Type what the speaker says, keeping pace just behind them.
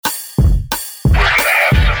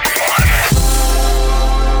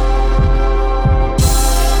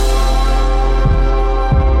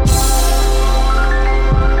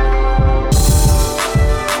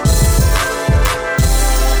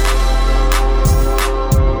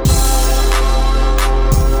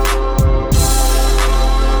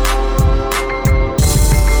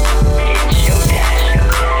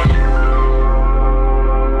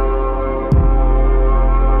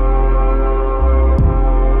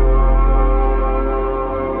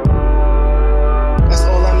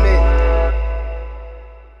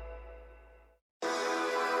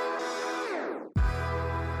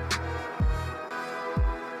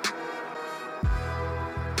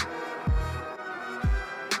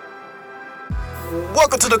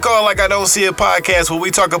Welcome to the Call Like I Don't See It podcast, where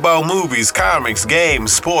we talk about movies, comics,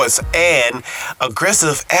 games, sports, and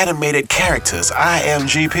aggressive animated characters. I am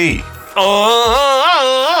GP.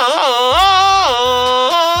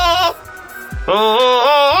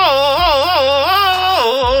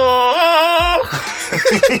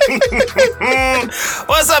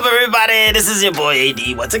 What's up, everybody? This is your boy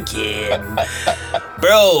AD once again.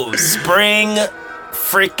 Bro, spring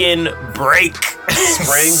freaking break.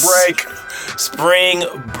 Spring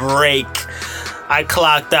break. I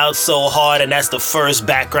clocked out so hard, and that's the first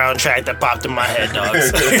background track that popped in my head,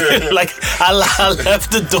 dogs. Like, I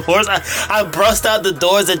left the doors. I brushed out the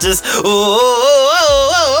doors and just...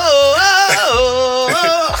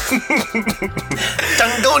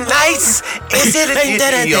 Jungle Nice, is it a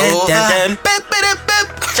video?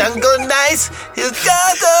 Jungle Nice, he's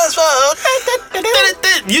got us for...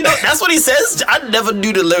 You know, that's what he says. I never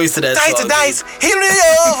knew the lyrics to that Nice song. to nice, hit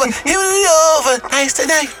it over, nice to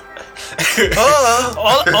nice.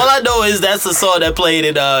 all I know is that's the song that played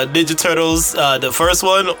in Ninja Turtles, the first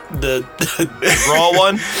one, the Raw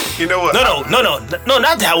one. You know what? No,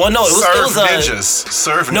 not that one. No, it was Surf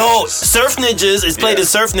Ninjas. No, Surf Ninjas. It's played in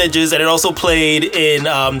Surf Ninjas, and it also played in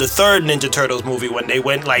the third Ninja Turtles movie when they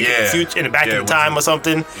went like in the back in time or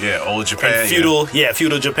something. Yeah, old Japan. Feudal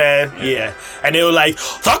Japan. Yeah. And they were like,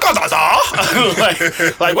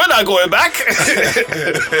 like we're not going back.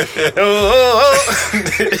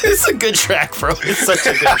 It's a good track, bro. It's such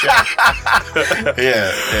a good track.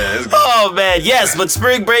 Yeah, it's good. Oh man, yes, but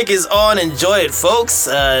spring break is on. Enjoy it, folks.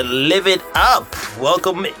 Live it up.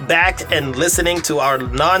 Welcome back and listening to our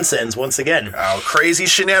nonsense once again. Our crazy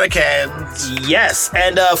shenanigans. Yes,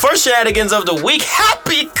 and first shenanigans of the week.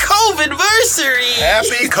 Happy COVID-versary.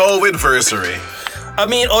 Happy COVID-versary. I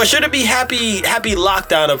mean, or should it be happy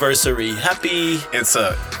lockdown anniversary? Happy. It's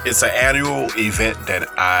an annual event that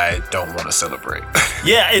I don't want to celebrate.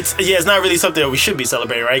 It's not really something that we should be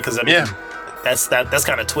celebrating, right? Because I mean, that's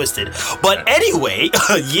kind of twisted. But anyway,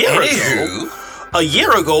 a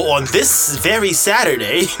year ago on this very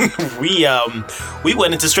Saturday, we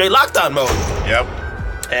went into straight lockdown mode. Yep.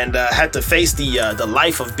 And had to face the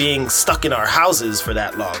life of being stuck in our houses for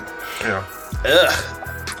that long. Yeah. Ugh.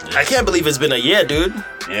 I can't believe it's been a year, dude.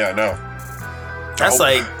 Yeah, I know.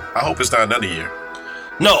 I hope it's not another year.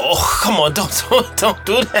 No, come on, don't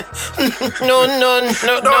do that. No.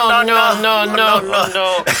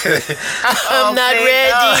 I'm not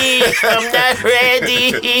ready.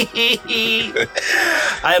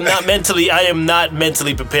 I am not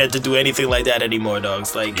mentally prepared to do anything like that anymore,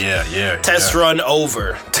 dogs. Like, test run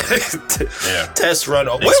over. Test run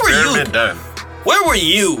over. Experiment done. Where were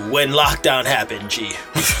you when lockdown happened, G?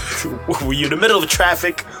 Were you in the middle of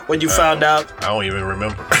traffic when you found out? I don't even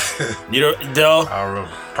remember. You don't know? I remember.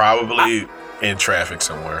 Probably in traffic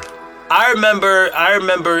somewhere. I remember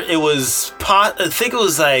it was, I think it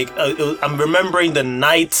was like, I'm remembering the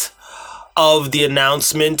night of the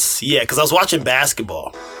announcement. Yeah, because I was watching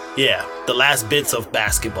basketball. Yeah, the last bits of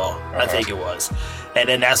basketball, I think it was. And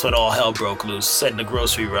then that's when all hell broke loose, and the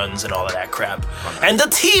grocery runs and all of that crap. And the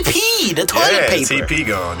TP, the toilet paper. TP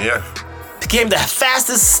gone, became the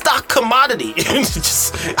fastest stock commodity.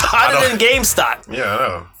 Just hotter than GameStop. Yeah, I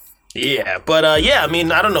know. Yeah, but I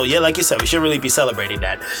mean, I don't know. Yeah, like you said, we should really be celebrating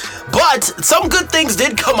that. But some good things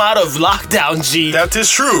did come out of lockdown, G. That is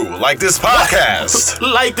true. Like this podcast.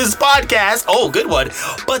 Oh, good one.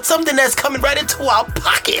 But something that's coming right into our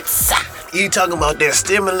pockets. You talking about that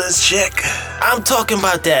stimulus check? I'm talking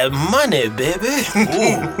about that money, baby.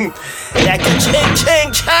 Ooh. That ching.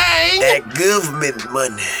 That government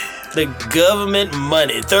money. The government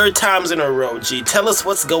money. Third times in a row, G. Tell us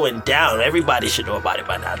what's going down. Everybody should know about it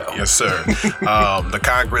by now, though. Yes, sir. The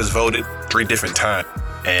Congress voted 3 different times,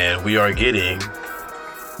 and we are getting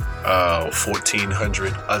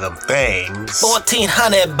 1,400 of them things.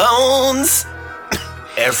 1,400 bones.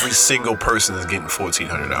 Every single person is getting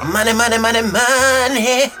 $1,400. Money.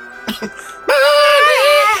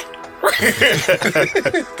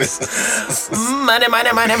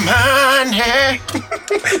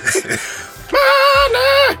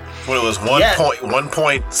 What it was,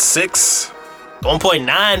 1.6?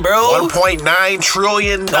 1.9, bro. $1.9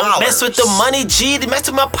 trillion. Don't mess with the money, G. They mess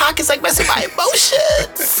with my pockets like messing with my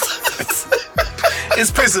emotions. It's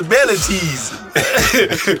possibilities.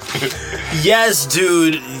 Yes,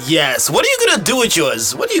 dude. Yes. What are you gonna do with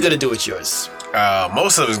yours?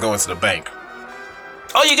 Most of it is going to the bank.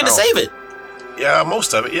 Oh, you're gonna save it? Yeah,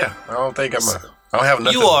 most of it. Yeah, I don't have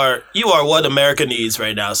nothing. You are what America needs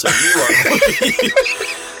right now. So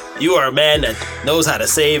you are a man that knows how to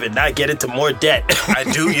save and not get into more debt. I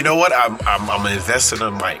do. You know what? I'm investing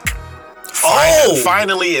in like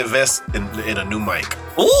Finally invest in a new mic.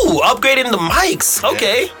 Ooh, upgrading the mics.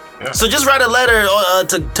 Okay. Yeah. So just write a letter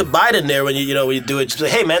to Biden there when you do it. Just say,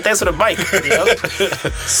 hey man, thanks for the mic.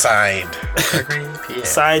 Signed.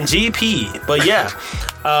 Signed GP. But yeah.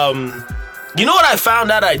 You know what I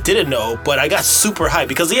found out I didn't know, but I got super hyped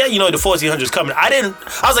because the 1400's coming. I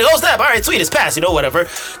was like, oh snap, all right, sweet, it's passed, whatever.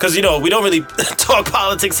 Because we don't really talk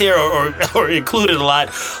politics here or include it a lot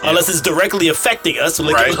unless it's directly affecting us,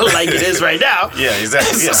 like it is right now. Yeah,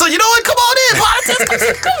 exactly. Yeah. So you know what? Come on in,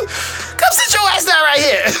 politics. Come sit your ass down right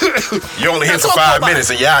here. You're only here for 5 minutes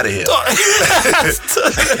and you're out of here.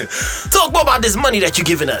 Talk more about this money that you're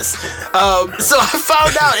giving us. So I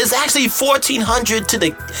found out it's actually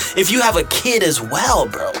 $1,400 if you have a kid as well,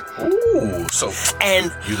 bro. Ooh, so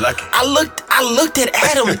and you lucky. I looked at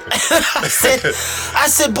Adam. I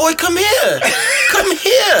said, boy, come here. Come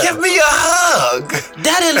here. Give me a hug.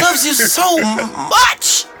 Daddy loves you so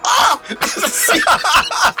much. Oh. I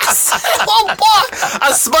said, oh boy.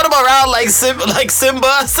 I spun him around like Simba. I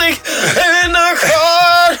sing, in the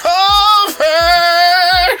court of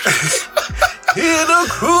earth. In the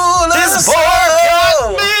cruel this boy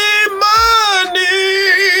got me money.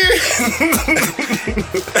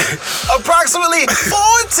 Approximately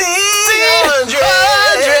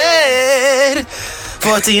 $1,400.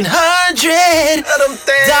 $1,400 of them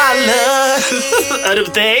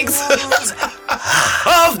things.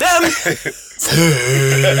 Of them things.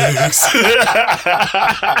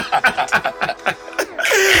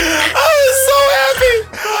 I was so happy.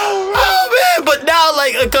 Oh man. But now,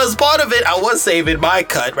 because part of it, I was saving my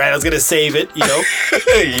cut, right? I was gonna save it,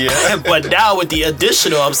 Yeah. But now with the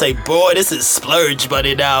additional, I'm saying, boy, this is splurge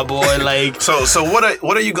money now, boy. So what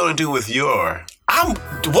are you gonna do with your? I'm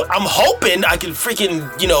hoping I can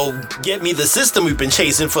freaking, get me the system we've been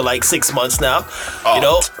chasing for 6 months now.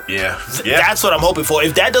 Yeah. That's what I'm hoping for.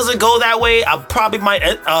 If that doesn't go that way, I probably might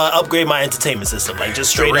upgrade my entertainment system,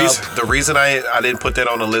 just straight up. The reason I didn't put that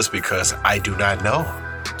on the list because I do not know.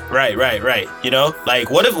 Right. Why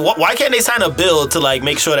can't they sign a bill to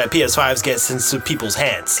make sure that PS5s get into people's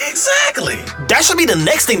hands? Exactly. That should be the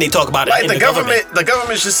next thing they talk about in the government. The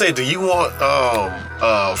government should say, do you want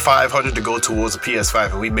 $500 to go towards a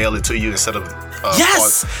PS5 and we mail it to you instead of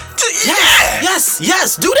Yes.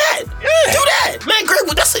 Yes. Do that. Yeah. Do that, man. Greg,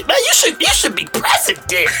 that's it, man. You should be president.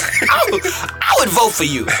 I would vote for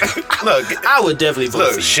you. Look, I would definitely vote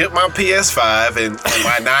for you. Ship my PS5 and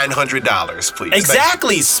my $900, please.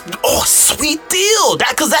 Exactly. Oh, sweet deal.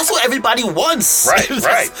 Because that's what everybody wants. Right.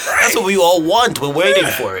 That's what we all want. We're waiting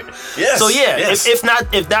for it. Yes. So yeah, yes. if not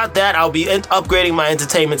that, I'll be upgrading my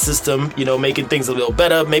entertainment system. Making things a little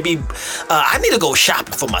better. Maybe I need to go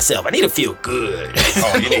shopping for myself. I need to feel good.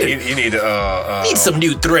 Oh, you need to need some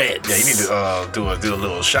new threads. Yeah, you need to do a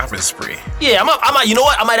little shopping spree. Yeah, I might. You know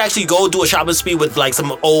what? I might actually go do a shopping spree with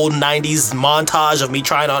some old '90s montage of me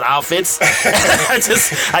trying on outfits. I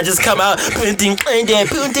just come out. Let's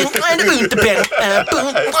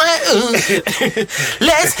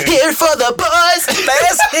hear it for the boys.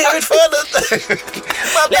 Let's hear it for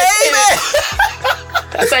my baby.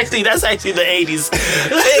 That's actually the '80s.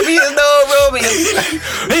 Baby is no Romeo.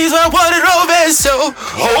 He's my one and only show.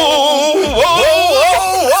 Whoa.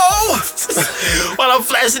 While I'm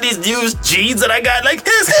flashing these new jeans that I got, let's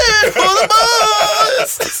hear it for the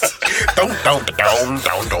boys.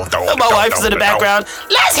 My wife's in the background.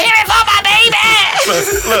 Let's hear it for my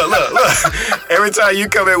baby. Look. Every time you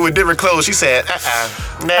come in with different clothes, she said,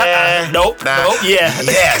 Nope. Yeah.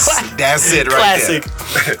 Yes. That's it right Classic.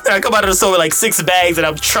 There. I come out of the store with 6 bags and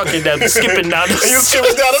I'm trucking them, skipping down the you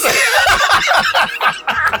skipping down the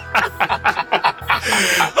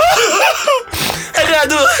And then I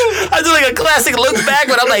do a classic look back,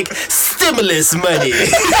 but I'm stimulus money.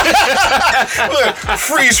 Look,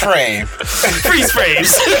 freeze frame. Freeze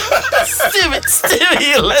frames.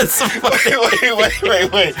 Stimulus money.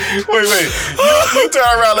 Wait. You turn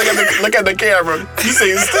around, look at the camera. You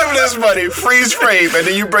say stimulus money, freeze frame, and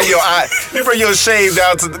then you bring your shave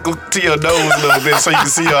down to your nose a little bit so you can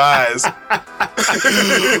see your eyes.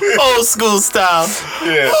 Old school style.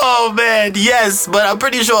 Yeah. Oh man, yes. But I'm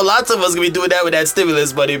pretty sure lots of us gonna be doing that with that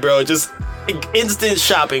stimulus money, bro. Just instant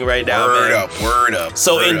shopping right now, man. Word up.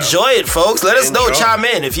 So enjoy it, folks. Let us know. Chime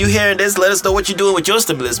in. If you hearing this, let us know what you're doing with your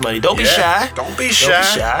stimulus money. Don't be shy. Don't be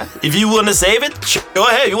shy. If you want to save it, go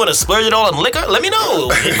ahead. If you want to splurge it all on liquor, let me know.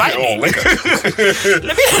 Invite me. Liquor.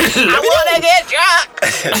 I want to get drunk.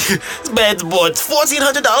 This man's bought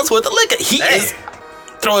 $1,400 worth of liquor. He is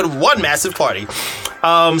throwing one massive party.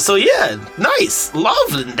 So yeah, nice.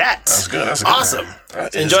 Loving that. That's good. Awesome.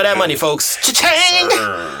 Enjoy that money, folks. Cha-ching!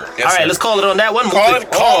 Yes, all right, let's call it on that one. Call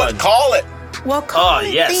it. Well, call Oh,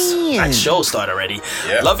 it yes. then. That show started already.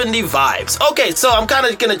 Yeah. Loving the vibes. Okay, so I'm kind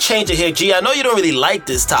of going to change it here, G. I know you don't really like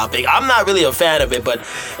this topic. I'm not really a fan of it, but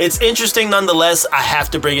it's interesting nonetheless. I have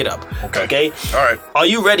to bring it up. Okay? All right. Are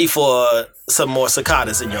you ready for some more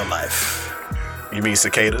cicadas in your life? You mean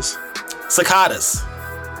cicadas? Cicadas.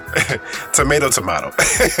 Tomato.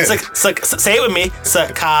 Say it with me.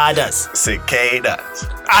 Cicadas. Cicadas.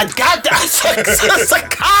 I got that. Cicadas.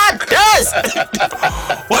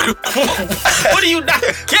 What are you not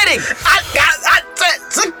kidding? I said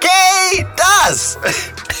cicadas.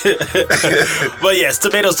 But yes,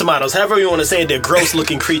 tomatoes. However you want to say it, they're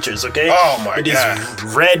gross-looking creatures. Okay. Oh my With these God.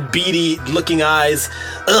 red, beady-looking eyes.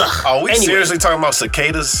 Ugh. Are we Anyway, seriously talking about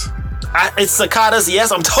cicadas? It's cicadas.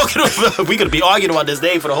 Yes, I'm talking about. We're gonna be arguing about this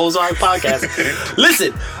name for the whole Zara podcast.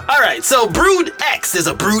 Listen. All right. So Brood X. There's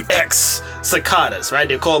a Brood X cicadas, right?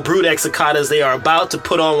 They're called Brood X cicadas. They are about to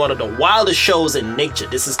put on one of the wildest shows in nature.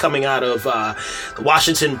 This is coming out of the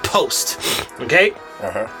Washington Post. Okay.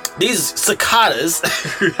 These cicadas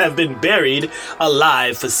have been buried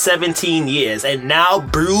alive for 17 years, and now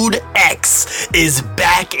Brood X is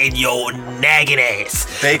back in your nagging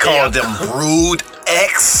ass. They call them Brood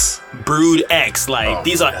X. Brood X, like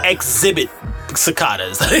these are exhibit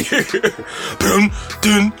cicadas. Boom,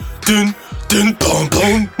 dun, dun, dun, boom,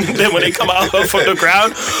 boom. Then when they come out from the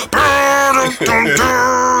ground,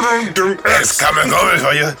 X coming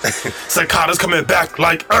for you. cicadas coming back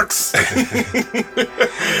like X.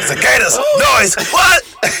 Cicadas. Noise. What?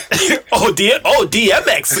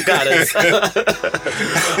 DMX cicadas.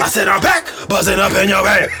 I said I'm back, buzzing up in your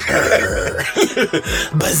head.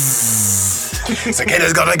 Buzz.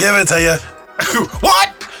 Cicadas gonna give it to you.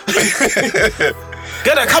 What?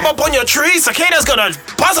 Gonna come up on your tree, cicadas gonna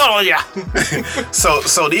buzz on you.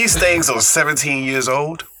 So these things are 17 years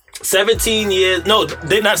old. 17 years. No,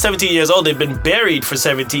 they're not 17 years old. They've been buried for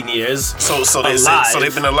 17 years. So alive.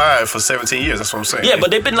 they've been alive for 17 years. That's what I'm saying. Yeah,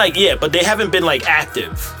 but they've been but they haven't been like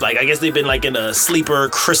active. Like I guess they've been like in a sleeper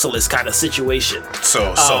chrysalis kind of situation.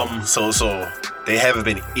 So they haven't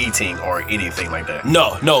been eating or anything like that.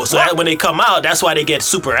 No. So when they come out, that's why they get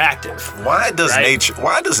super active. Why does Right?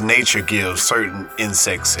 Why does nature give certain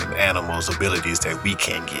insects and animals abilities that we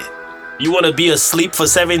can't get? You want to be asleep for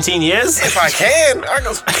 17 years? If I can, I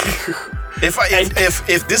go.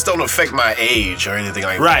 If this don't affect my age or anything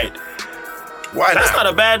like Right. that, why That's not?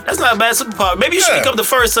 not a bad superpower. Maybe you should Yeah. become the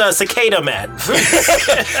first cicada man.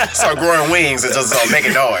 Start growing wings and just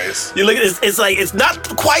making noise. You look at it's like it's not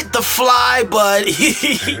quite the fly, but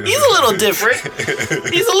he's a little different.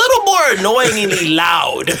 He's a little more annoyingly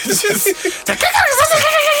loud.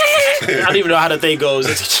 I don't even know how the thing goes.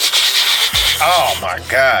 Oh my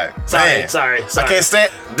God! Man. Sorry. I can't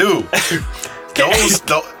stand, dude.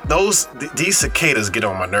 These cicadas get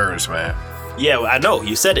on my nerves, man. Yeah, well, I know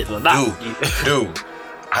you said it a lot. Dude,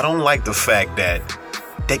 I don't like the fact that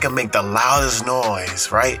they can make the loudest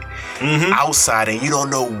noise, right? Outside, and you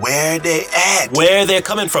don't know where they at. Where they're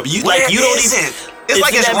coming from? You Where like you don't is even. it? It's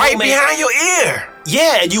like it's that right moment- behind your ear.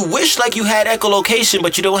 Yeah, and you wish like you had echolocation,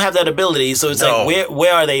 but you don't have that ability. So it's No. like,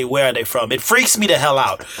 where are they? Where are they from? It freaks me the hell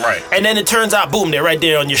out. Right. And then it turns out, boom, they're right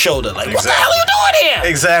there on your shoulder. Like, what the Exactly. hell are you doing here?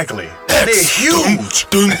 Exactly. And they're huge.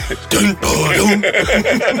 Dun, dun, dun, dun.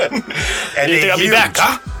 And You think they're I'll be huge. back,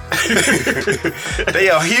 huh? They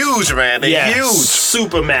are huge, man. They're huge.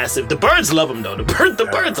 super massive. The birds love them though. The birds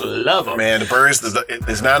love them. Man, the birds,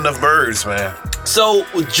 there's not enough birds, man. So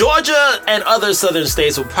Georgia and other southern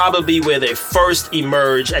states will probably be where they first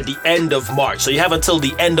emerge at the end of March. So you have until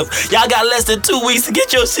the end of, y'all got less than 2 weeks to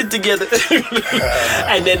get your shit together.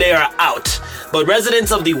 And then they are out. But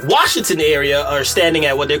residents of the Washington area are standing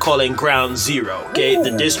at what they're calling ground zero. Okay, the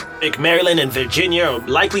district, Maryland and Virginia are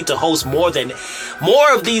likely to host more of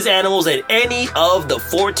these animals than any of the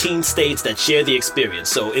 14 states that share the experience.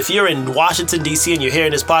 So if you're in Washington, D.C. and you're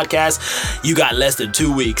hearing this podcast, you got less than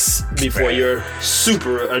 2 weeks before Man. you're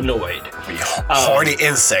super annoyed. Horny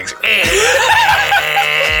insects.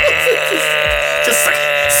 Just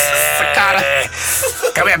cicada.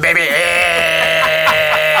 Come here, baby.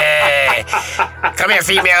 Come here,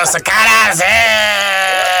 female cicadas.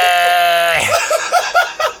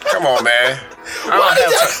 Come on, man.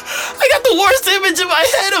 I got the worst image in my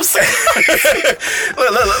head of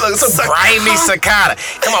Look, some grimy cicada.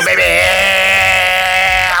 Come on, baby.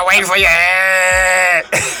 I'm waiting for you.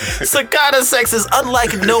 cicada sex is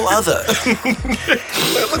unlike no other.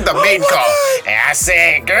 Look, the maiden call. And I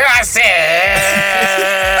said, girl,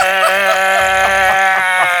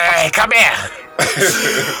 come here.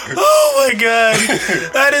 Oh my god,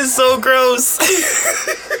 that is so gross.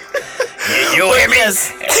 You hear me?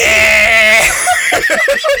 Yes.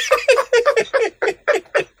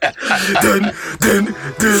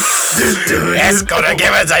 It's gonna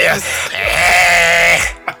give it to you.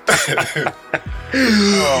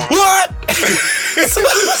 What?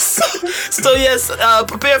 so yes,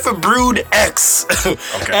 prepare for Brood X.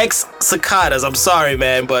 Okay. X cicadas. I'm sorry,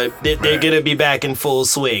 man, but they're gonna be back in full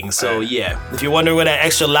swing. So yeah, if you're wondering what that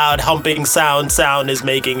extra loud humping sound is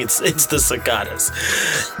making, it's the cicadas.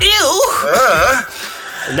 Ew.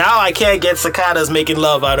 Now I can't get cicadas making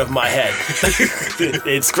love out of my head.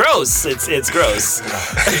 It's gross. It's gross.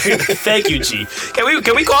 Thank you, G. Can we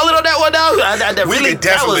call it on that one now? We can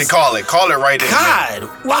definitely call it. Call it right in. God,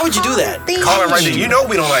 why would you do that? Call it right in. You know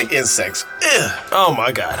we don't like insects. Ugh. Oh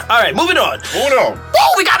my God. All right, moving on. Hold on.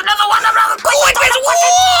 Oh, we got another one. Quick,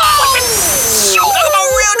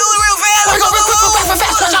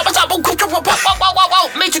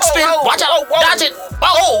 Whoa! Matrix spin. Watch out. Dodge it.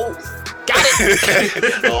 Whoa. Got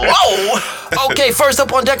it. Whoa. Okay, first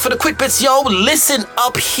up on deck for the quick bits, yo. Listen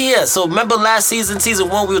up here. So remember last season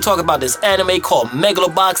 1, we were talking about this anime called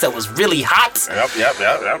Megalobox that was really hot. Yep.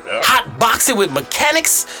 Hot boxing with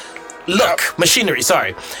mechanics. Machinery,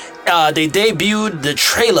 sorry. They debuted the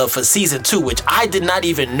trailer for season 2, which I did not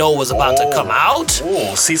even know was about to come out.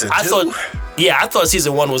 Oh, season 2? I thought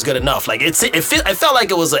season 1 was good enough. Like it felt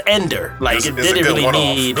like it was an ender. Like it didn't really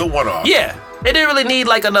need. Good one-off. Yeah. It didn't really need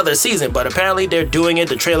like another season, but apparently they're doing it.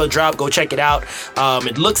 The trailer dropped. Go check it out.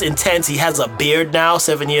 It looks intense. He has a beard now.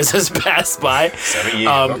 7 years has passed by. 7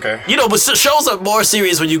 years, okay. You know, but shows are more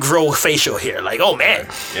serious when you grow facial hair. Like, oh man.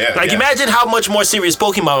 Yeah. Like, imagine how much more serious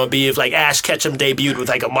Pokemon would be if like Ash Ketchum debuted with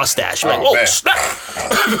like a mustache. You're like, oh, man. snap.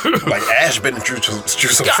 Like Ash been through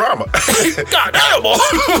some trauma. God damn.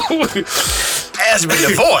 Ash been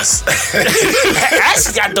divorced.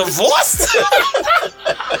 Ash got divorced?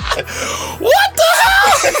 What the hell?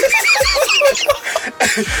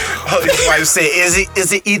 His wife said, "Is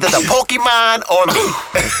it either the Pokemon or me?"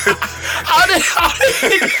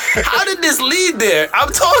 How did this lead there?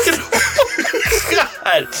 I'm talking.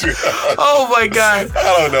 God. Oh my God.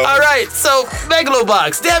 I don't know. All right, so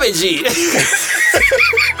Megalobox, damn it, G.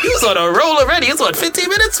 He was on a roll already. It's what, 15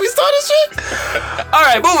 minutes we started shit? All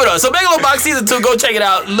right, moving on. So Megalobox season 2, go check it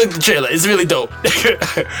out. Look at the trailer. It's really dope.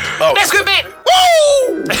 Next quick bit.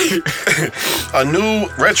 Woo! A new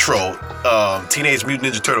retro Teenage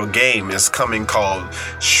Mutant Ninja Turtle game is coming called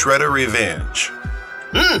Shredder Revenge.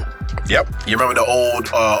 Yep. You remember the old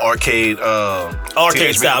arcade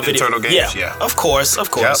Teenage style Mutant video Turtle games? Yeah. Of course.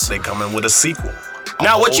 Yep. They coming with a sequel.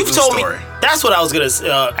 Now, what you've told me, that's what I was going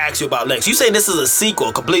to ask you about next. You saying this is a sequel,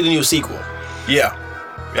 a completely new sequel. Yeah.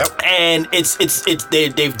 Yep. And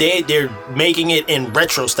they're making it in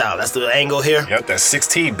retro style. That's the angle here. Yep, that's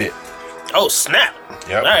 16-bit. Oh, snap.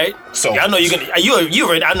 Yep. All right. So I know you're gonna. I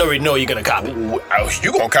already know you're gonna copy. You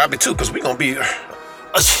gonna copy too, because we gonna be. You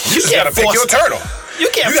just gotta pick your turtle. You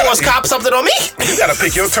can't force cop something on me. You gotta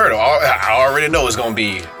pick your turtle. I already know it's gonna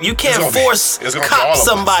be. You can't force cop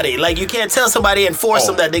somebody. Like you can't tell somebody and force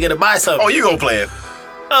them that they're gonna buy something. Oh, you gonna play it?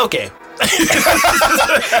 Okay.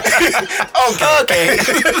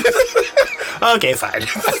 Okay, fine.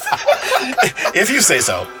 If you say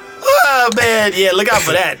so. Oh man, yeah, look out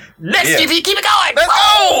for that. Next, keep it going.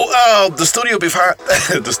 The studio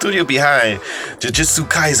behind Jujutsu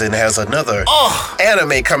Kaisen has another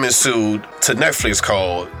anime coming soon to Netflix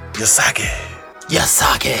called Yasake.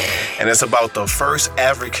 And it's about the first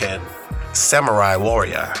African samurai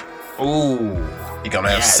warrior. Ooh. You're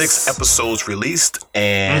gonna have 6 episodes released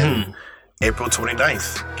and April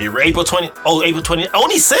 29th. Get ready. April 20.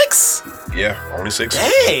 Only 6? Yeah, only 6.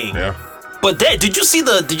 Dang. Yeah. But did you see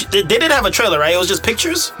they didn't have a trailer, right? It was just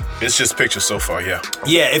pictures? It's just pictures so far, yeah.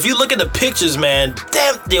 Yeah, if you look at the pictures, man,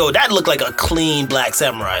 that looked like a clean black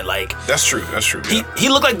samurai. Like That's true. Yeah. He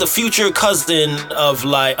looked like the future cousin of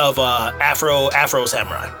Afro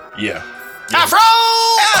Samurai. Yeah. Afro!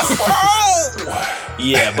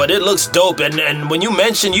 Yeah, but it looks dope. And when you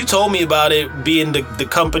mentioned, you told me about it being the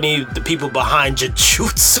company, the people behind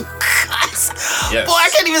Jujutsu Kaisen. Yes. Boy, I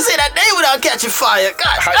can't even say that name without catching fire.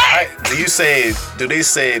 God. Do they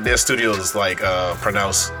say their studios like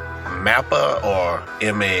pronounce Mappa or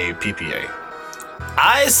M-A-P-P-A?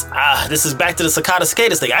 This is back to the cicadas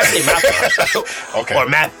thing. I say Mappa. Okay.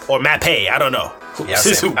 Or Mappe. I don't know. Yeah,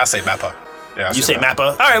 I say Mappa. Yeah, you say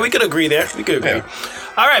Mappa. All right, we could agree there. Yeah.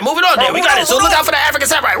 All right, moving on there. We got it. So look out for the African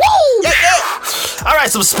Samurai. Woo! Yeah. All right,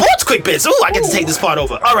 some sports quick bits. Ooh, I get to take this part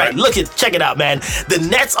over. All right, check it out, man. The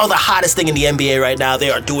Nets are the hottest thing in the NBA right now. They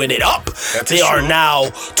are doing it up. They are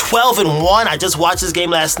now 12-1. I just watched this game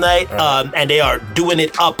last night, and they are doing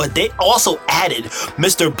it up. But they also added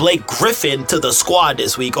Mr. Blake Griffin to the squad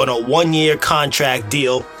this week on a 1-year contract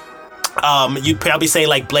deal. You'd probably say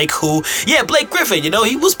like Blake who? Yeah, Blake Griffin. You know,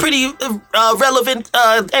 he was pretty relevant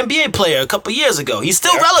NBA player a couple years ago. He's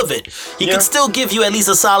still relevant. He can still give you at least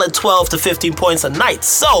a solid 12 to 15 points a night.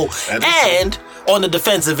 So, and on the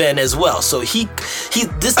defensive end as well. So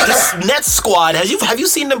this Nets squad, have you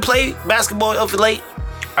seen them play basketball of late?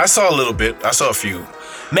 I saw a little bit. I saw a few.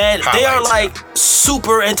 Man, they are like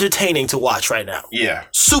super entertaining to watch right now. Yeah.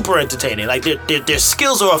 Super entertaining. Like their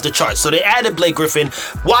skills are off the charts. So they added Blake Griffin.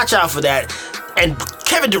 Watch out for that. And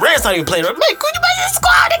Kevin Durant's not even playing. Man, could you imagine the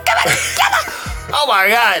squad? Oh my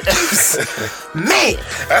God. Man.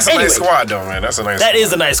 That's a nice squad though, man. That's a nice That squad.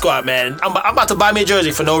 is a nice squad, man. I'm about to buy me a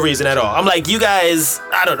jersey for no reason at all. I'm like, you guys,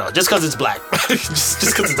 I don't know, just because it's black. just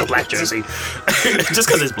because it's a black jersey. Just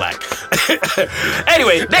because it's black.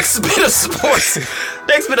 Anyway, next bit of sports,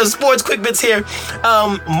 quick bits here.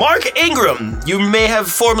 Mark Ingram, you may have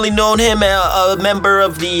formerly known him, a member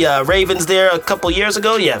of the Ravens there a couple years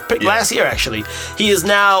ago. Yeah, last year actually. He is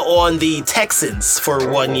now on the Texans for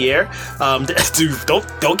 1 year. Dude,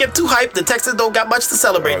 don't get too hyped. The Texans don't got much to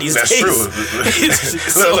celebrate these days. That's true.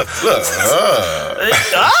 Look.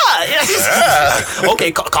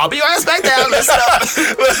 Okay, calm your ass back down. Listen up.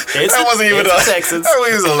 That wasn't even the Texans. That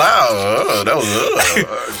was loud. That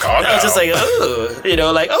was calm down. I was just like, you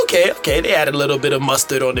know, like okay, they added a little bit of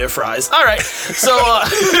mustard on their fries. All right, so.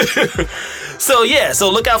 So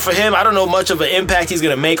look out for him. I don't know much of an impact he's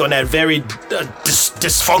gonna make on that very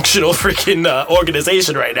dysfunctional freaking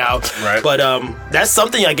organization right now. Right. But that's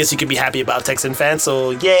something I guess you could be happy about, Texan fans.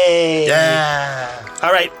 So yay. Yeah.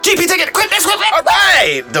 All right, GP ticket, quick. All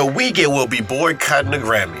right. The Weeknd will be boycotting the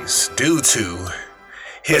Grammys due to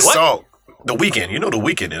his song. The Weeknd. You know The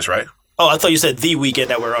Weeknd is, right? Oh, I thought you said the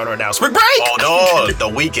weekend that we're on right now. Spring break. Oh no, The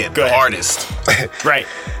Weeknd, the artist. Right.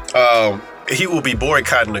 He will be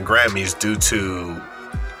boycotting the Grammys due to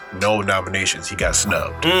no nominations. He got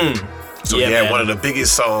snubbed. So he had one of the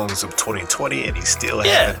biggest songs of 2020, and he still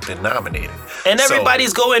hasn't been nominated. And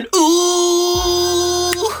everybody's going,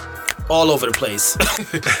 ooh, all over the place.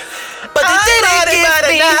 But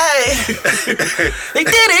they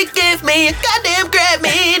didn't give me a goddamn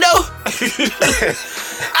Grammy, no.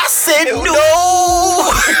 I said no.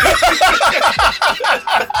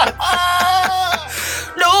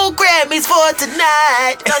 No Grammys for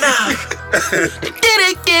tonight. No. They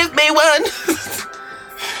didn't give me one.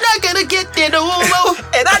 Not gonna get there no more.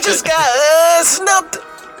 And I just got snubbed.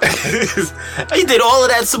 He did all of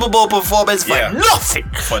that Super Bowl performance for nothing.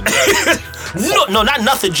 For nothing. No, not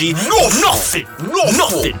nothing, G. Nothing.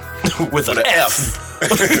 With an F.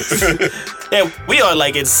 Yeah, we are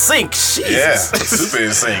like in sync. Jesus. Yeah, super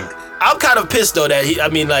in sync. I'm kind of pissed though that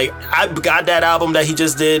I got that album that he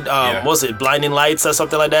just did. What was it, Blinding Lights or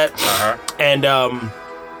something like that? And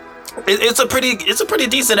it's a pretty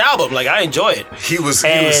decent album. Like I enjoy it. He was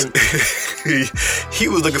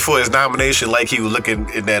looking for his nomination like he was looking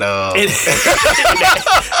in that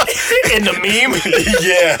in the meme.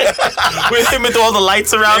 Yeah, with him with all the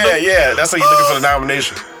lights around him. Yeah, that's how he's looking for the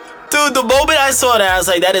nomination. Dude, the moment I saw that, I was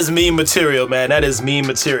like, that is meme material, man. That is meme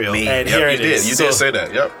material. And here it is. You did say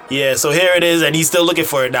that, yep. Yeah, so here it is, and he's still looking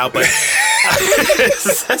for it now, but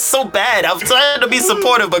that's so bad. I'm trying to be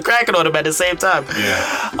supportive, but cracking on him at the same time.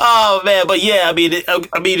 Yeah. Oh, man, but yeah, I mean,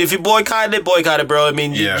 if you boycott it, bro. I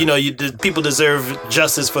mean, the people deserve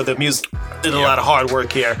justice for the music. Did a lot of hard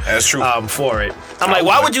work here. That's true. For it. I'm like,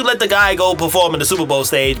 why would you let the guy go perform in the Super Bowl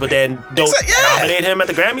stage, but then don't nominate him at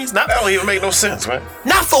the Grammys? That don't even make no sense, man.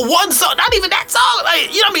 Not for one song, not even that song.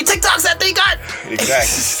 Like, you know how many TikToks that thing got?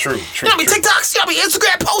 Exactly. True. You know how many TikToks? You know how many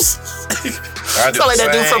Instagram posts? I do like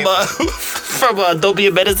that dude from Don't Be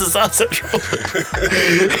a Menace to South Central. You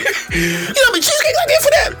know how many cheesecakes I get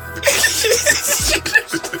for that?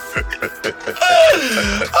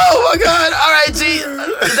 Oh my God! All right, G.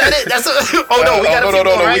 Is that it? That's oh no, we got a few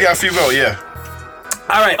more, right? We got a few more. Yeah.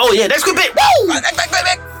 All right. Oh yeah, next quick bit. Woo!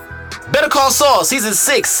 Better Call Saul Season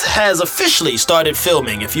 6 has officially started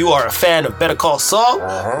filming. If you are a fan of Better Call Saul,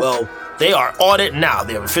 well, they are on it now.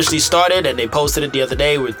 They have officially started, and they posted it the other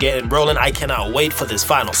day. We're getting rolling. I cannot wait for this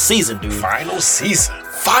final season, dude. Final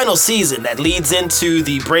season that leads into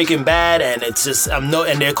the Breaking Bad, and it's just and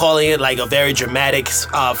they're calling it like a very dramatic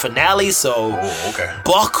finale. So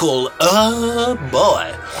buckle up,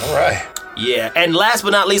 boy. All right. Yeah, and last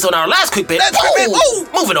but not least, on our last quick bit,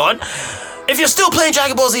 moving on. If you're still playing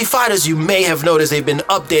Dragon Ball Z Fighters, you may have noticed they've been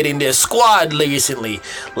updating their squad recently.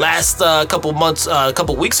 Last couple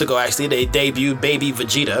weeks ago, actually, they debuted Baby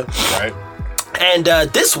Vegeta. Right. And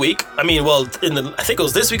this week, I think it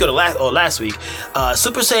was this week or last week,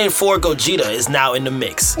 Super Saiyan 4 Gogeta is now in the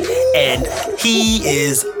mix, and he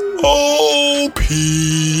is OP.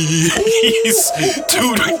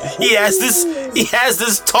 Dude, he has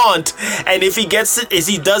this taunt, and if he gets it, if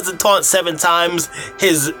he does the taunt 7 times,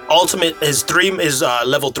 his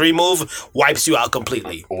level 3 move wipes you out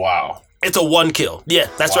completely. Wow. It's a 1 kill. Yeah,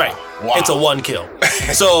 that's right. Wow. It's a 1 kill.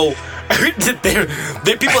 So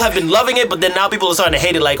people have been loving it, but then now people are starting to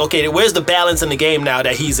hate it. Like, okay, where's the balance in the game now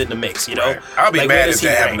that he's in the mix? You know, Right. I'll be like, mad if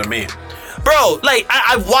that happened to me. Bro, like,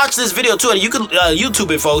 I watched this video too, and you can YouTube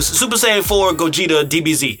it, folks. Super Saiyan 4 Gogeta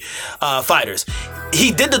DBZ fighters.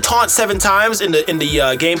 He did the taunt 7 times in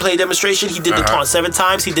the gameplay demonstration. He did the taunt 7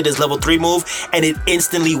 times. He did his level 3 move, and it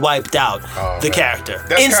instantly wiped out the character.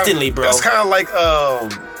 Instantly, bro. That's kind of like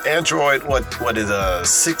Android. What is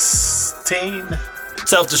 16?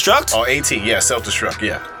 Self-destruct? Oh, 18. Yeah, self-destruct.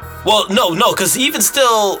 Yeah. Well, no, because even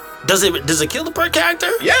still, does it kill the per character?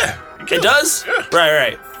 Yeah. It does? Yeah.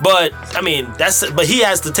 Right. But I mean, but he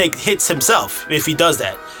has to take hits himself if he does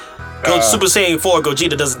that. Super Saiyan 4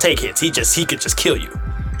 Gogeta doesn't take hits. He could just kill you.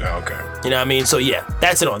 Okay. You know what I mean? So yeah,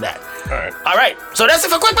 that's it on that. All right. So that's it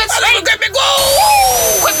for Quick Bits.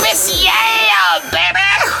 Quick Bits, yeah, baby.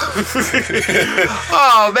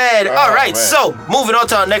 Oh man. All right. Man. So moving on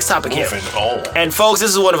to our next topic here. Moving on. And folks,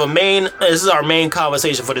 this is our main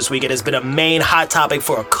conversation for this week. It has been a main hot topic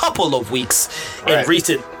for a couple of weeks in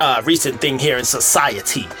recent thing here in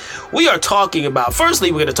society. We are talking about.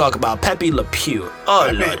 Firstly, we're going to talk about Pepe Le Pew. Oh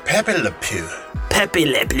Lord, Pepe Le Pew. Pepe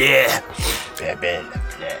Le Pew. Pepe Le Pew.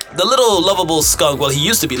 The little lovable skunk. Well, he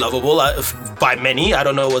used to be lovable by many. I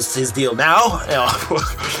don't know what's his deal now,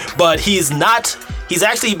 but he's not. He's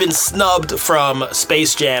actually been snubbed from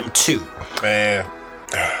Space Jam 2. Man, oh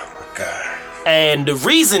my God. And the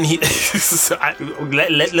reason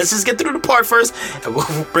let's just get through the part first, and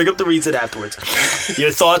we'll bring up the reason afterwards.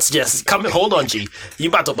 Your thoughts, just hold on, G. You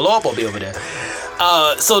about to blow up on me over there.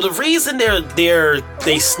 So the reason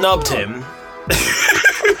they snubbed him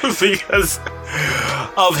because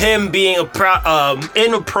of him being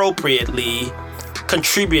inappropriately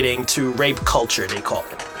contributing to rape culture, they call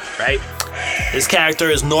it, right? His character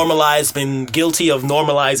has been guilty of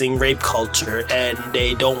normalizing rape culture, and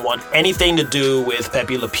they don't want anything to do with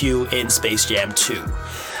Pepe Le Pew in Space Jam 2.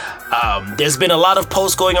 There's been a lot of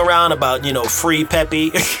posts going around about, free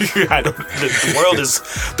Pepe. The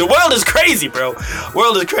world is crazy, bro.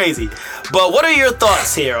 World is crazy. But what are your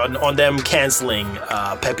thoughts here on them canceling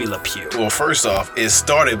Pepe Le Pew? Well, first off, it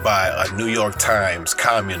started by a New York Times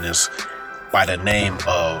communist by the name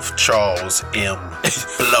of Charles M.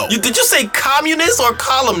 Blow. Did you say communist or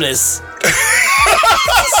columnist?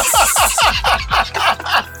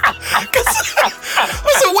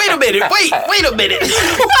 I said, wait a minute. Wait a minute.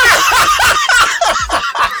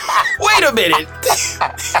 Wait a minute.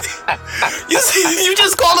 You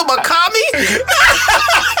just called him a commie?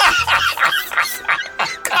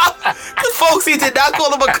 Folks, he did not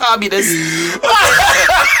call him a communist.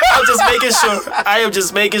 I am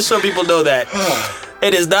just making sure people know that.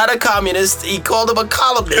 It is not a communist. He called him a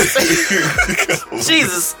columnist.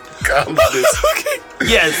 Jesus. Columnist.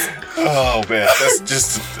 Yes. Oh man, that's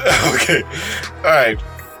just okay. All right,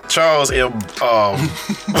 Charles M.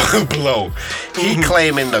 Blow. He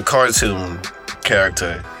claiming the cartoon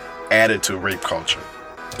character added to rape culture.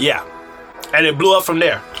 Yeah, and it blew up from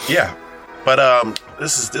there. Yeah, but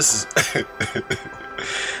this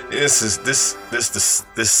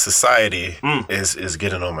society is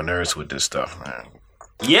getting on my nerves with this stuff, man.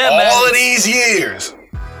 Yeah, man. All of these years.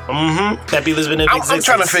 Pepe has been in existence. I'm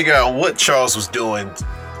trying to figure out what Charles was doing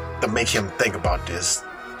to make him think about this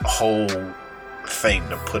whole thing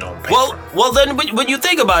to put on paper. Well, then when you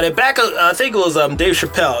think about it, back I think it was Dave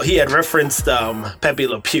Chappelle. He had referenced Pepe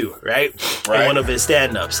Le Pew, right, in one of his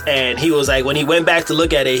stand-ups, and he was like, when he went back to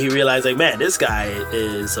look at it, he realized like, man, this guy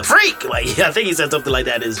is a freak. Like, I think he said something like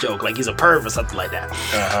that in his joke, like he's a perv or something like that.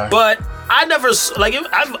 But I never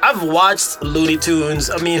I've watched Looney Tunes.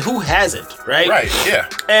 I mean, who hasn't, right? Right, yeah.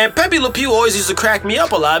 And Pepe Le Pew always used to crack me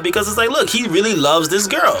up a lot because it's like, look, he really loves this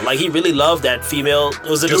girl. Like, he really loved that female.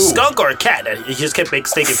 Was it a skunk or a cat? He just kept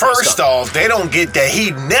mistaking. First off, they don't get that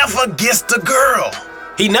he never gets the girl.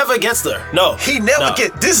 He never gets there. No, he never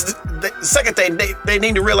get this. The second thing they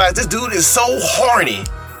need to realize, this dude is so horny.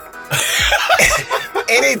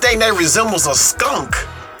 Anything that resembles a skunk,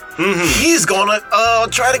 he's gonna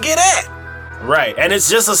try to get at. Right, and it's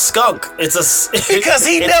just a skunk. Because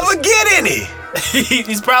he never get any.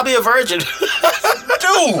 He's probably a virgin.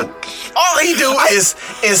 Dude, all he do is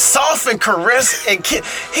soft and caress and kiss.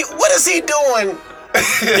 What is he doing?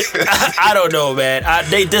 I don't know, man.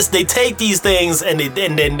 They take these things and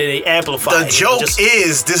then they amplify. The joke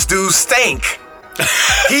is this dude stink.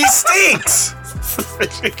 He stinks.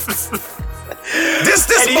 This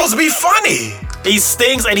supposed to be funny. He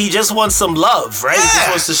stings and he just wants some love, right? He just Yeah.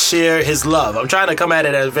 wants to share his love. I'm trying to come at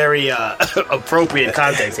it at a very appropriate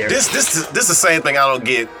context here. This the same thing I don't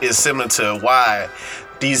get is similar to why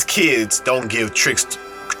these kids don't give Trickster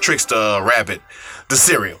Rabbit the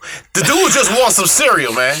cereal. The dude just wants some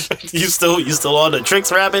cereal, man. You still on the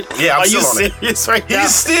Tricks Rabbit? Yeah, I'm Are still you on it. serious right now?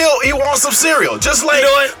 He wants some cereal. Just like You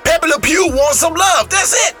know what? Pepe Le Pew wants some love.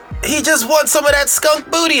 That's it. He just wants some of that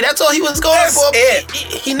skunk booty. That's all he was going That's for. it.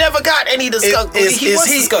 He never got any of the skunk booty. He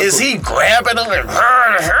wants the skunk Is booty. he grabbing him and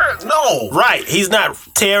no. Right. He's not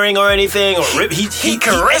tearing or anything or rip. He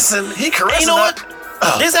caressing. He caressing. And you know her. what?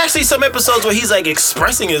 There's actually some episodes where he's like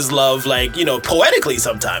expressing his love, like, poetically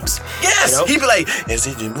sometimes. Yes. You know? He be like, "Is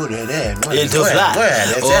it your mother there? Into fly.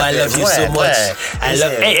 Oh, I love you so much. I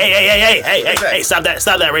love. Hey! Stop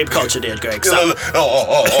that rape culture, there, Greg. Stop.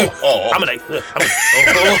 I'm gonna.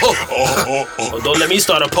 Don't let me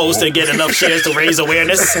start a post and get enough shares to raise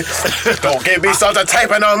awareness. Don't get me started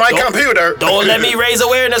typing on my computer. Don't let me raise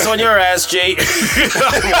awareness on your ass, G.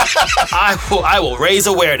 I will raise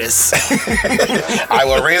awareness. I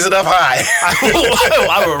will raise it up high.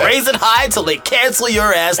 I will raise it high till they cancel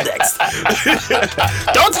your ass next.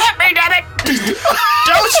 Don't tap me, damn it!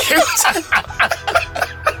 Don't shoot!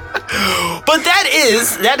 But that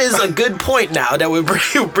is a good point now that we're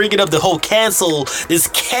bringing up the whole this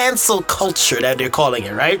cancel culture that they're calling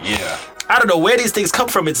it, right? Yeah. I don't know where these things come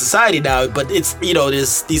from in society now, but it's,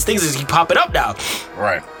 these things just keep popping up now.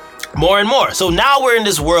 Right. More and more. So now we're in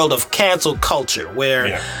this world of cancel culture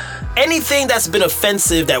where anything that's been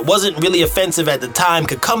offensive that wasn't really offensive at the time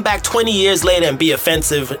could come back 20 years later and be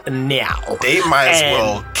offensive now. They might as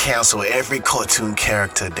well cancel every cartoon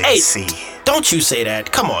character they see. Don't you say that.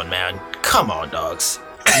 Come on, man. Come on, dogs.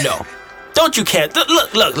 No. Don't you can't.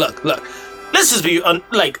 Look. Let's just be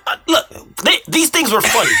look. These things were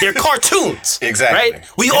funny. They're cartoons. Exactly. Right?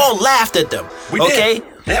 We all laughed at them. We did. Okay?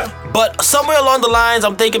 Yeah. But somewhere along the lines,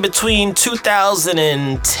 I'm thinking between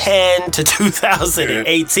 2010 to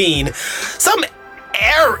 2018, some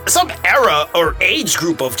era or age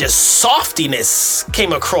group of just softiness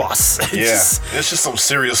came across. Yeah. It's just some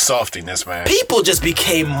serious softiness, man. People just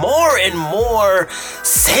became more and more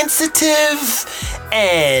sensitive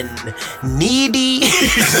and needy.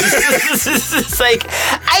 It's like,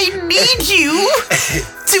 I need you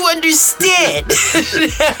to understand.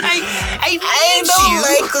 I need you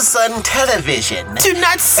like us on television. to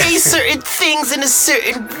not say certain things in a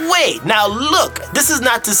certain way. Now, look, this is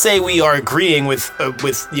not to say we are agreeing with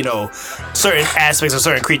certain aspects of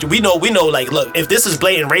certain creatures. We know. Like, look, if this is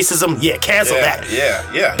blatant racism, cancel that.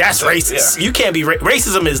 Yeah. That's racist. Yeah. You can't be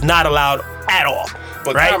racism is not allowed at all.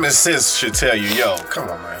 But right? common sense should tell you, yo, come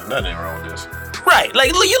on, man, nothing wrong with this. Right.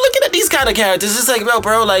 Like, look, you're looking at these kind of characters. It's like,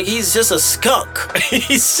 bro, like, he's just a skunk.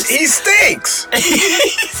 He stinks.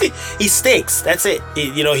 He stinks. That's it.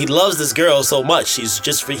 He loves this girl so much. He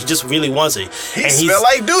just really wants her. He smell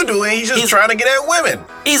like doo-doo, and he's just trying to get at women.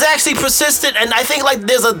 He's actually persistent, and I think, like,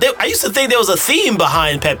 I used to think there was a theme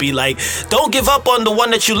behind Pepe, like, don't give up on the one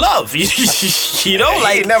that you love. Like,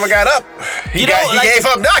 he never got up. He gave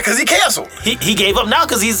up now because he canceled. He gave up now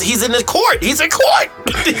because he's in the court. He's in court.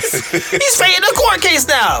 He's fighting a court case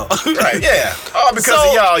now. Right? Yeah. All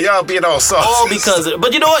because of y'all being all soft. All because of it.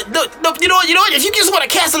 But you know what? No, you know what? If you just want to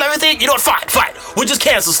cancel everything, you know what? Fine. We'll just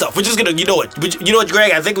cancel stuff. We're just gonna, you know what,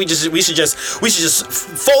 Greg? I think we should just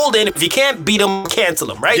fold in. If you can't beat them, cancel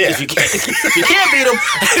them, right? Yeah. If you can't beat them,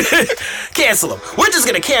 cancel them. We're just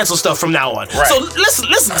gonna cancel stuff from now on. Right. So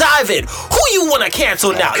let's dive in. Who you want to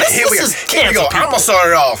cancel now? Let's just cancel people. I'm gonna start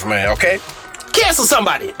it off, man. Okay. Cancel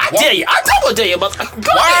somebody. I dare you. I'm gonna tell you about.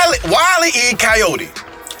 Wile E. Coyote.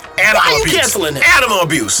 Why are you canceling him? Animal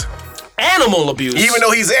abuse. Animal abuse. Even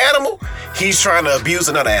though he's an animal, he's trying to abuse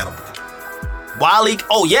another animal. Wile E.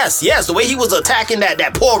 Oh yes. The way he was attacking that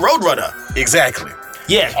poor roadrunner. Exactly.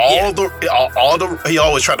 Yeah. He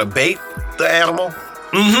always tried to bait the animal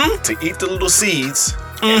to eat the little seeds,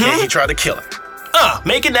 and then he tried to kill it.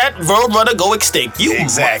 Making that roadrunner go extinct. You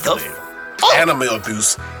exactly. Animal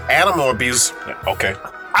abuse. Okay.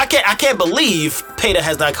 I can't believe PETA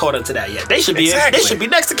has not caught on to that yet. They should be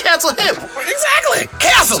next to cancel him. Exactly.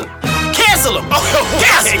 Cancel him. Cancel him.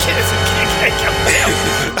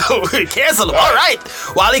 All right.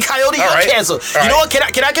 Wile E. Coyote, you're canceled. You know what? Can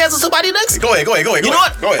I cancel somebody next? Go ahead. You know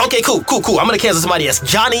what? Go ahead. Okay, cool. I'm gonna cancel somebody else.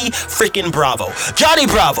 Johnny freaking Bravo. Johnny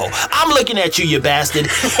Bravo. I'm looking at you, you bastard.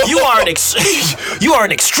 You are an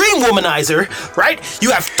extreme womanizer, right?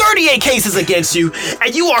 You have 38 cases against you,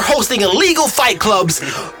 and you are hosting illegal fight clubs,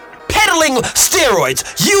 peddling steroids.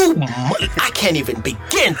 I can't even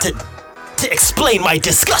begin to to explain my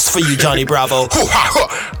disgust for you, Johnny Bravo. Get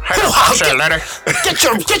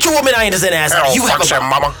your woman Anderson ass out. You have a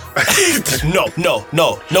mama. No,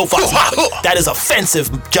 Fox Mama. That is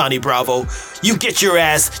offensive, Johnny Bravo. You get your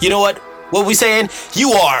ass. You know what? What we saying?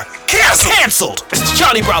 You are canceled.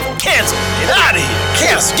 Johnny Bravo, canceled. Get out of here.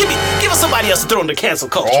 Canceled. Give us somebody else to throw in the cancel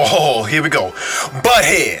culture. Oh, here we go.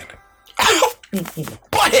 Butthead.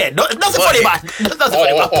 Butthead. Nothing funny about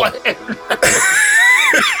Butthead.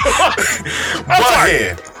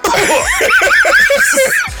 Butthead.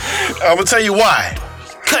 I'm gonna tell you why.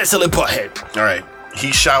 Canceling Butthead. All right.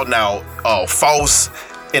 He's shouting out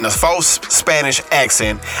in a false Spanish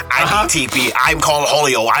accent. I need TP. I'm calling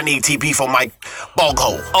Julio. I need TP for my bog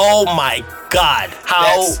hole. Oh my God.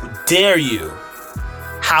 How dare you?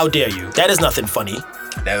 How dare you? That is nothing funny.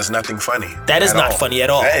 That is nothing funny. That is not funny at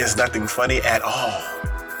all. That is nothing funny at all.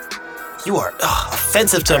 You are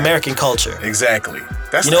offensive to American culture. Exactly.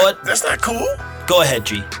 You know what? That's not cool. Go ahead,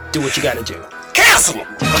 G. Do what you gotta do. Cancel him.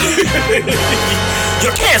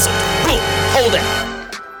 You're canceled. Boom. Hold that.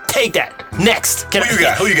 Take that. Next.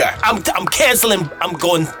 Who you got? I'm canceling. I'm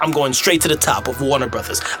going straight to the top of Warner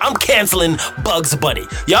Brothers. I'm canceling Bugs Bunny.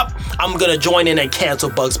 Yup. I'm gonna join in and cancel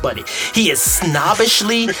Bugs Bunny. He is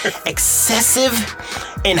snobbishly excessive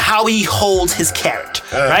in how he holds his carrot.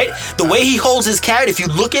 Right? The way he holds his carrot, if you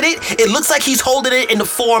look at it, it looks like he's holding it in the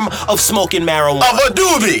form of smoking marijuana. Of a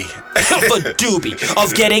doobie.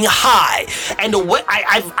 Of getting high. And the way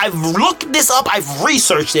I've looked this up, I've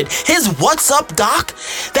researched it. His "What's up, Doc?"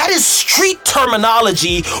 That is street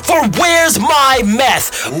terminology for "Where's my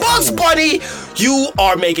meth?" Ooh. Bugs Bunny, you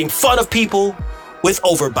are making fun of people with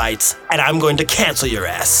overbites, and I'm going to cancel your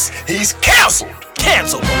ass. He's canceled.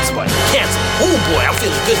 Cancel, Bugs Bunny. Cancel. Oh boy, I'm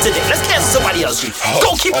feeling good today. Let's cancel somebody else, G.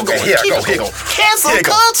 Go, keep it going. Here I go. Cancel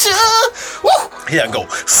culture. Woo. Here I go.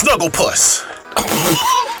 Snugglepuss.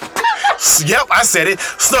 Yep, I said it.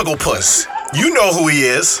 Snugglepuss. You know who he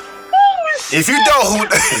is. If you don't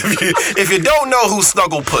know who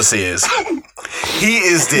Snugglepuss is, he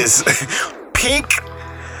is this pink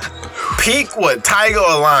tiger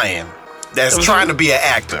or lion that's trying to be an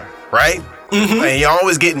actor, right? Mm-hmm. And he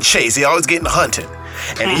always getting chased. He always getting hunted.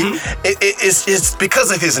 And it's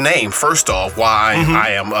because of his name. First off, why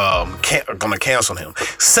I am gonna cancel him.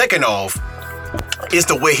 Second off, it's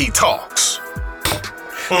the way he talks.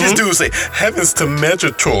 This dude say, "Heavens to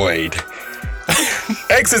Metroid.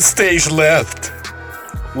 Exit stage left."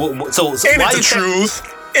 So ain't it the truth?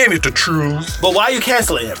 Ain't it the truth? But why are you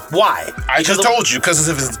canceling him? Why? I just told you, because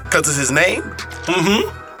of his name.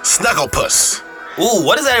 Snugglepuss. Ooh,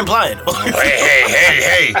 what is that implying?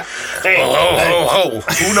 Hey. Ho.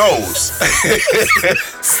 Who knows?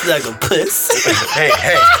 Snugglepuss. Hey.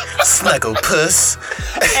 Snugglepuss.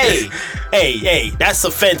 Hey, that's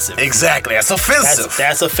offensive. Exactly, that's offensive.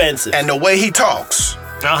 That's offensive. And the way he talks.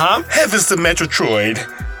 Heavens to Metroid.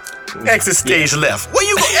 Exit stage left. Where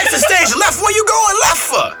you go? Exit stage left? Where you going left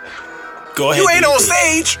for? Go ahead. You ain't on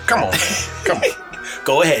stage. Come on, man. Come on.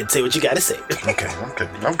 Go ahead. Say what you gotta say. Okay.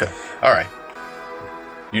 I'm good. All right.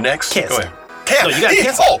 You next? Cancel. Go ahead. No, you gotta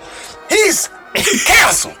cancel. Oh, he's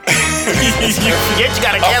canceled. You forget you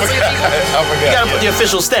gotta cancel. I forgot. You gotta put the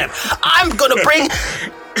official stamp. I'm gonna bring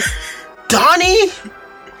Donnie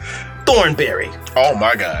Thornberry. Oh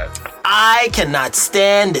my God. I cannot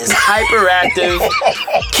stand this hyperactive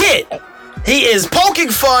kid. He is poking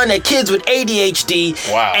fun at kids with ADHD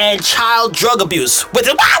and child drug abuse. With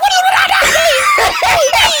the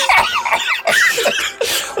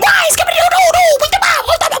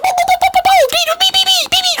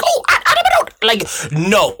like,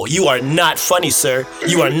 no, you are not funny, sir.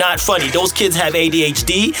 You are not funny. Those kids have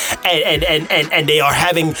ADHD, and they are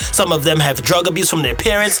having, some of them have drug abuse from their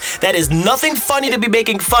parents. That is nothing funny to be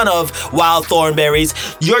making fun of, Wild Thornberries.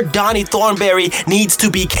 Your Donnie Thornberry needs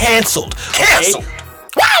to be canceled. Canceled.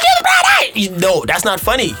 Okay? No, that's not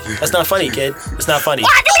funny. That's not funny, kid. It's not funny.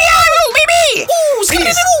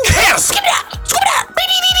 Cancel.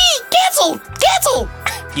 Cancel.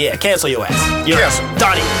 Yeah, cancel your ass. Cancel.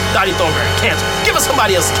 Donnie Thornberry, cancel. Give us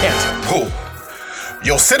somebody else to cancel. Who?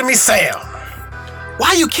 Yosemite Sam.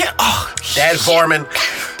 Why you can't? Oh, Dad Foreman.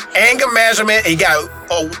 Anger management. He got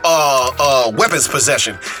weapons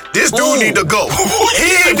possession. This dude need to go.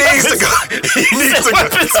 He needs to go. He needs to go.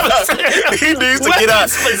 He needs to get out.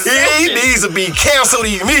 He needs to be canceled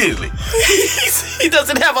immediately. He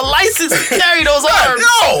doesn't have a license to carry those arms.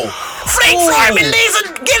 No. Frank Fryman needs to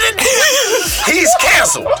get it. He's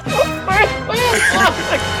canceled.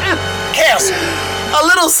 Canceled. A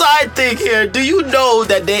little side thing here. Do you know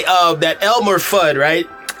that that Elmer Fudd, right?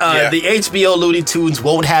 The HBO Looney Tunes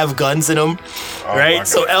won't have guns in them, right?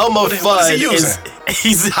 So Elmer Fudd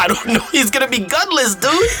I don't know. He's gonna be gunless,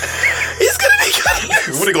 dude. He's gonna be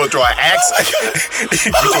gunless. What are you gonna throw an axe?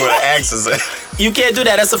 You throw an axe is it? You can't do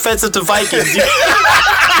that. That's offensive to Vikings.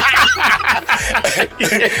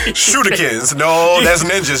 Shooterkins. No, that's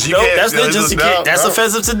ninjas. You Nope, can't. that's ninjas. You can't. That's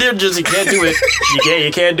offensive to ninjas. You can't do it.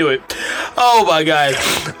 You can't do it. Oh my God.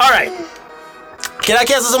 All right. Can I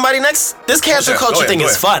cancel somebody next? This cancel culture thing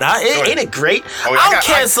is fun. Ain't it great? I'm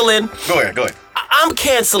canceling. Go ahead. I'm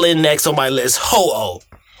canceling next on my list. Ho-Oh.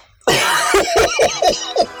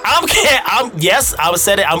 I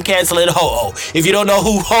said it. I'm canceling Ho-Oh. If you don't know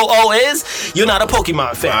who Ho-Oh is, you're not a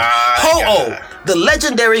Pokemon fan. Ho-Oh, the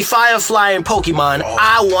legendary fire-flying Pokemon,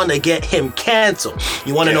 I want to get him canceled.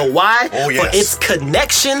 You want to know why? For its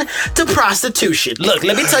connection to prostitution. Look,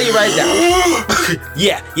 let me tell you right now.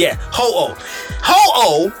 Yeah. Ho-Oh.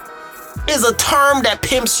 Ho-Oh is a term that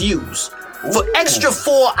pimps use for extra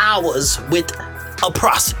 4 hours with a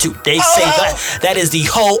prostitute. They say that is the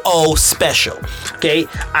Ho-Oh special. Okay,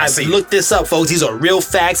 I've looked this up, folks. These are real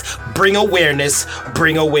facts. Bring awareness.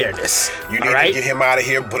 You need to get him out of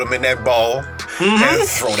here, put him in that ball, and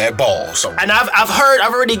throw that ball somewhere. And I've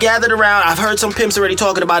already gathered around. I've heard some pimps already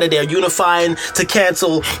talking about it. They're unifying to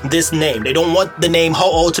cancel this name. They don't want the name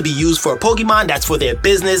Ho-Oh to be used for a Pokemon. That's for their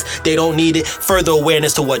business. They don't need it. Further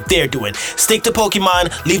awareness to what they're doing. Stick to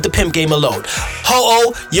Pokemon. Leave the pimp game alone.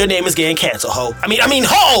 Ho-Oh, your name is getting canceled. I mean,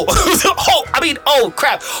 Ho! Oh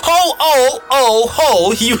crap!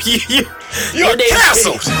 Ho! You're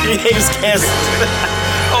canceled. Your name's canceled.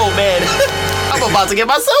 Oh man, I'm about to get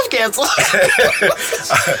myself canceled. All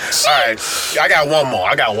right, I got one more.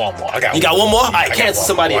 You got one more? All right, cancel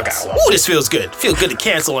somebody else. Ooh, this feels good. Feel good to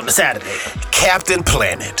cancel on a Saturday. Captain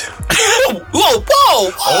Planet. Whoa!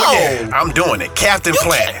 Oh yeah, I'm doing it. Captain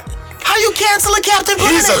Planet. How you canceling Captain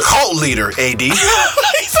Planet? He's a cult leader, AD. He's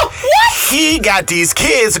a what? He got these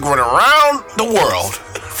kids going around the world,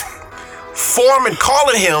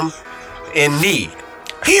 calling him in need.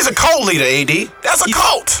 He's a cult leader, AD. That's a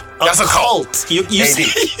cult. That's a cult. You AD,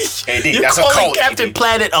 you're that's a calling cult. Captain AD.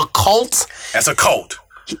 Planet a cult? That's a cult.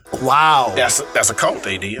 Wow. That's a cult,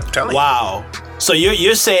 AD. I'm telling you. Wow. So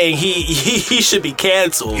you're saying he should be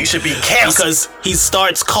canceled? He should be canceled because he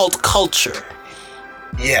starts cult culture.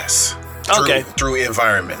 Yes. Okay. Through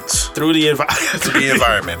environments. Through the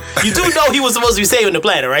environment. You do know he was supposed to be saving the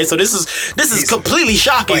planet, right? So this is completely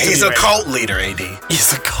shocking. But to he's me a cult leader, AD.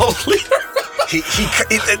 He's a cult leader.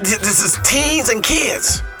 This is teens and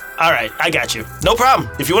kids. All right, I got you. No problem.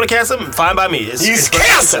 If you want to cancel him, fine by me. He's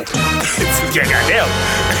canceled. Yeah, goddamn.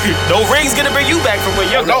 No ring's gonna bring you back from where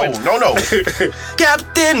you're going. No.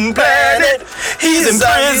 Captain Planet, he's in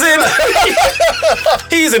prison.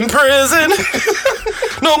 He's in prison.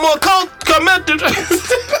 No more cult committed.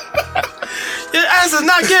 Your ass is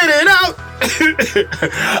not getting out.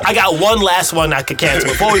 I got one last one I could cancel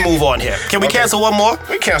before we move on here. Can we cancel one more?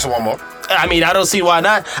 We cancel one more. I mean, I don't see why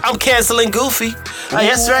not. I'm canceling Goofy.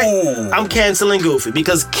 Yes, right. I'm canceling Goofy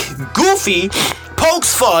because Goofy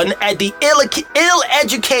pokes fun at the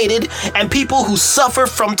ill-educated and people who suffer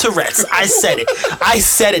from Tourette's. I said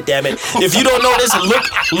it, damn it. If you don't know this, look.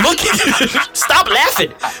 Stop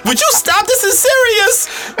laughing. Would you stop? This is serious.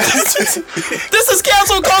 This is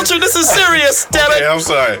cancel culture. This is serious, damn it. Okay, I'm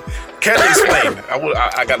sorry. Can you explain?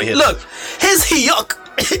 I gotta hear. Look, his hyuk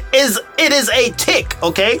is a tick,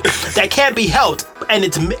 okay, that can't be helped, and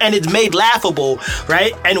it's made laughable,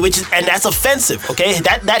 right? And that's offensive, okay?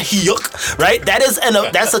 That hyuk, right?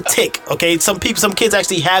 That's a tick, okay? Some kids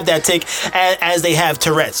actually have that tick as they have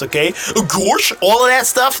Tourette's, okay? Gorsh, all of that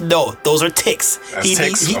stuff, no, those are ticks. That's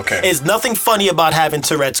ticks. Okay. There's nothing funny about having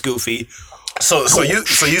Tourette's, Goofy. So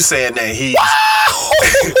you saying that he?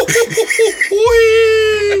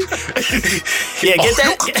 Yeah, get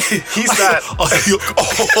that? He's not.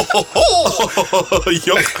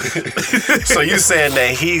 So you saying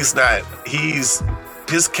that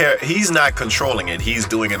he's not controlling it. He's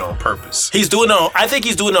doing it on purpose. I think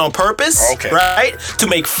he's doing it on purpose, okay, right? To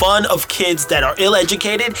make fun of kids that are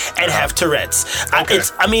ill-educated and have Tourette's. Okay.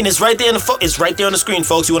 It's right there it's right there on the screen,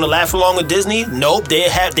 folks. You want to laugh along with Disney? Nope, they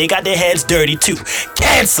got their hands dirty too.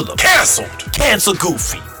 Cancel them. Canceled. Cancel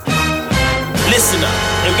Goofy. Listen up.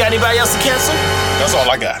 Have we got anybody else to cancel? That's all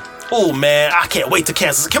I got. Oh man, I can't wait to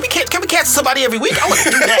cancel. Can we cancel somebody every week? I want to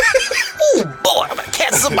do that. Oh boy, I'm gonna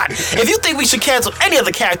cancel somebody. If you think we should cancel any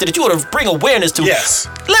other character that you want to bring awareness to, yes,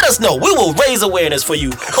 let us know. We will raise awareness for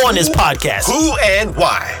you on this podcast. Who and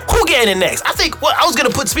why? Who getting it next? I think. Well, I was gonna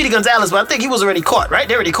put Speedy Gonzalez, but I think he was already caught. Right?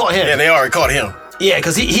 They already caught him. Yeah, they already caught him. Yeah,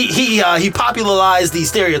 because he popularized the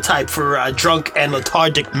stereotype for drunk and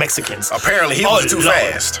lethargic Mexicans. Apparently, he was too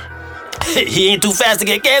fast. He ain't too fast to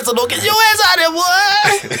get canceled. Don't get your ass out of there, boy.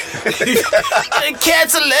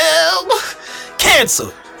 Cancel him. Cancel.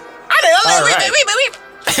 All right.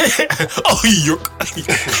 Oh, can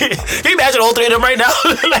you imagine all three of them right now?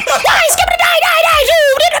 Like, why is Skipper die?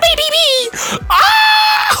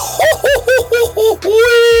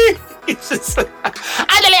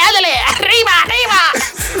 Ándale, arriba.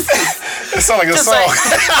 It sounds like a song.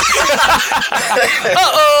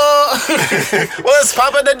 What's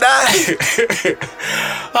poppin' tonight?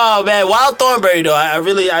 Oh man, Wild Thornberry though,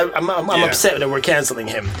 I'm upset that we're canceling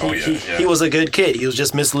him. He was a good kid. He was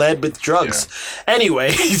just misled with drugs. Yeah.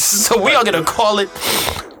 Anyway, so we are gonna call it.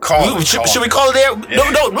 Should we call it there? Yeah.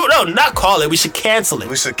 No, not call it. We should cancel it.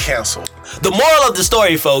 We should cancel. The moral of the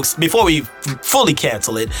story, folks, before we fully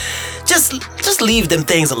cancel it, just leave them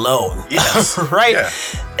things alone. Yes. Right? Yeah.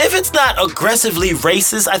 If it's not aggressively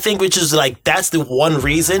racist, I think, which is like, that's the one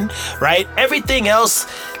reason, right? Everything else,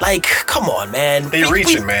 like, come on, man. They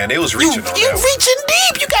reaching, man. They was reaching on You that reaching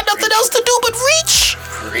deep. You got nothing else to do but reach.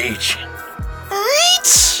 Reaching.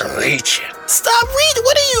 Stop reading.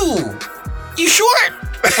 What are you? You short?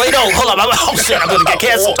 Wait, no, hold on. Oh, shit, I'm gonna get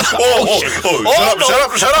canceled.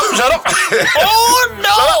 Shut up. Oh,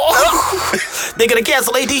 no. They're gonna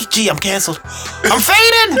cancel ADG. I'm canceled. I'm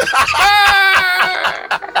fading.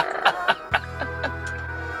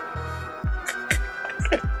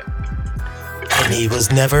 And he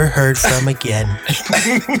was never heard from again.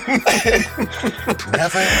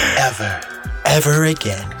 Never, ever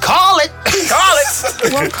again. Call it.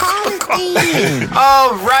 We'll call it.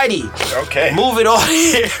 Alrighty. Okay. Moving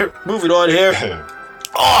on here.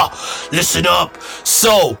 Oh, listen up.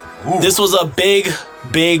 So, this was a big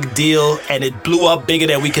deal, and it blew up bigger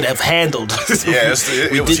than we could have handled. Yeah,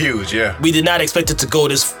 it was huge, yeah. We did not expect it to go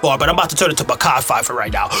this far, but I'm about to turn it to Makai 5 for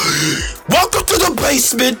right now. Welcome to the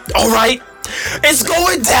basement, alright? It's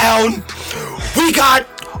going down. We got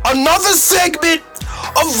another segment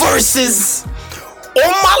of verses.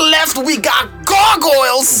 On my left, we got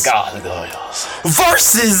Gargoyles.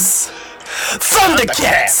 Versus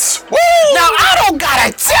Thundercats. Woo! Now, I don't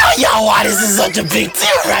gotta tell y'all why this is such a big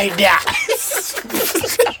deal right now.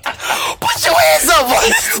 Put your hands up,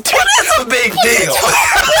 boys. It's a big deal.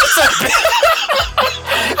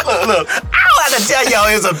 Look, I don't have to tell y'all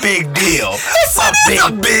it's a big deal. It's a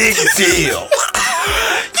big deal.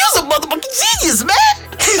 You're a motherfucking genius, man.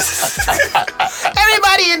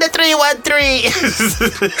 Everybody in the 313.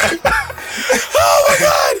 Oh my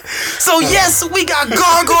God. So yes, we got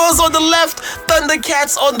Gargoyles on the left,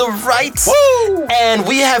 Thundercats on the right. Woo! And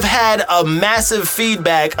we have had a massive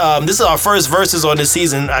feedback. This is our first verses on this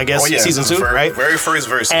season, I guess, season 2, right? Very first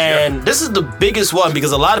verses. And this is the biggest one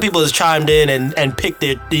because a lot of people has chimed in and picked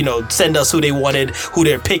it, send us who they wanted, who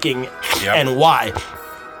they're picking, and why.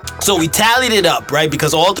 So we tallied it up, right?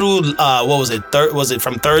 Because all through, was it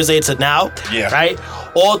from Thursday to now? Yeah. Right?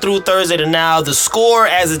 All through Thursday to now, the score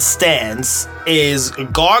as it stands is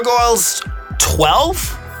Gargoyles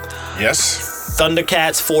 12. Yes.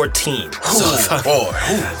 Thundercats 14.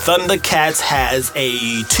 Thundercats has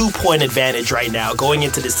a 2-point advantage right now going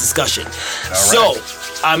into this discussion. All right.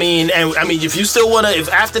 If you still wanna, if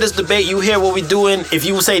after this debate you hear what we're doing, if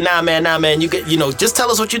you say nah man, you get, just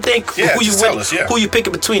tell us what you think. Yeah, who you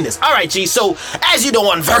picking between this. All right, G. So as you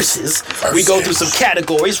know, on verses, we go through some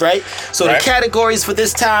categories, right? So the categories for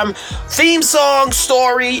this time: theme song,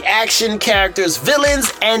 story, action, characters,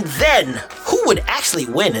 villains, and then who would actually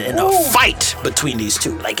win in a fight between these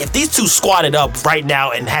two. Like if these two squatted up right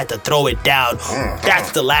now and had to throw it down,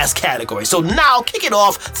 that's the last category. So now kick it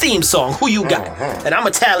off. Theme song. Who you got? And I'm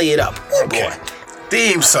gonna tally it up. Oh boy.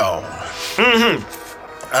 Theme song.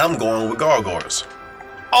 I'm going with Gargoyles.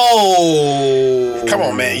 Oh. Come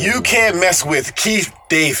on, man. You can't mess with Keith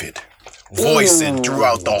David voicing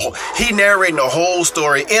throughout the whole. He narrating the whole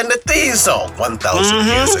story in the theme song. 1,000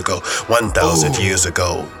 years ago. 1,000 years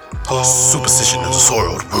ago. Superstition of the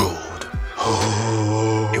sword ruled.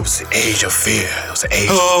 It was the age of fear. It was the age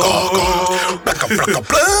of gargoyles.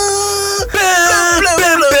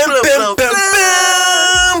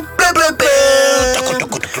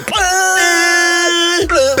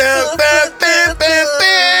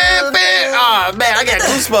 Oh man, I got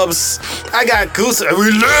goosebumps.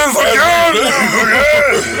 We live again.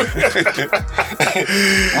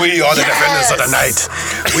 We are the defenders of the night.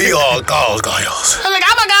 We are gargoyles. I'm like,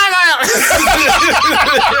 I'm a gargoyle.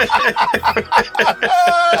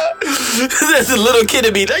 There's a little kid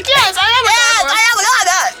in me like, yes, I am a gargoyle.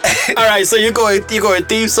 All right, so you're going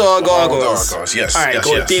theme song, Gargoyles. Gargoyles, yes. All right, yes,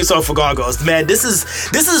 going theme song for Gargoyles. Man, this is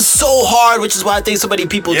so hard, which is why I think so many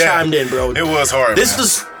people chimed in, bro. It was hard. This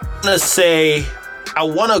is gonna say, I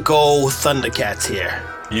want to go Thundercats here.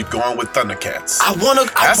 You're going with Thundercats.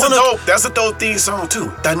 That's a dope theme song too.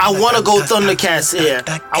 I want to go Thundercats. Yeah,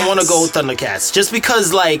 I want to go Thundercats just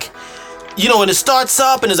because, like, you know, when it starts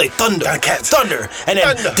up and it's like thunder, thunder, and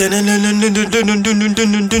then thunder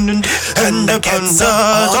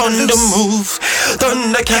move,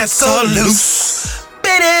 Thundercats are loose.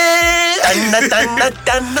 Thundercats,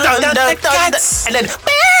 and then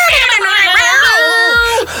Thundercats.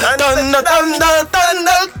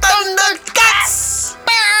 Thundercats.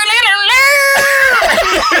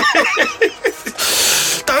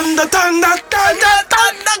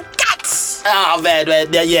 Oh man,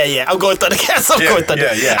 yeah. I'm going Thundercats. Going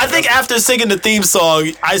Thundercats. Yeah. I think after singing the theme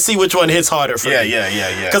song, I see which one hits harder for me.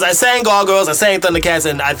 Yeah. Because I sang Gargoyles, I sang Thundercats,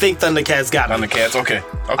 and I think Thundercats got me. Thundercats, okay.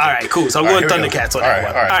 All right, cool. So I'm going Thundercats on that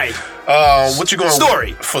one. All right. What you going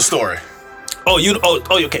Story. For story? Oh,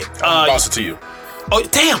 okay. I'll toss it to you. Oh,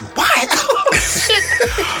 damn. Why? Shit.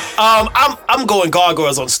 I'm going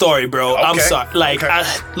Gargoyles on story, bro. Okay. I'm sorry. Like,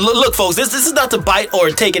 look, folks, this is not to bite or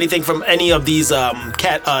take anything from any of these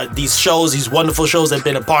these shows, these wonderful shows that have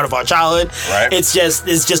been a part of our childhood. Right. It's just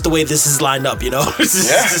the way this is lined up, you know?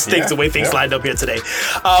 The way things lined up here today.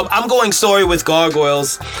 I'm going story with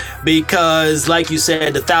Gargoyles because, like you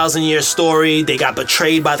said, the 1,000-year story, they got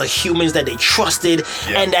betrayed by the humans that they trusted,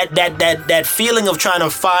 and that feeling of trying to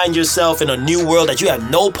find yourself in a new world that you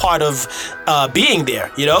have no part of being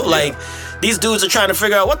there, you know? Like, these dudes are trying to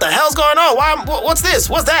figure out what the hell's going on. What's this?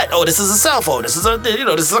 What's that? Oh, this is a cell phone. This is a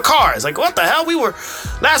car. It's like, what the hell?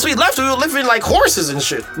 Last we left, we were living like horses and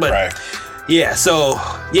shit. But yeah,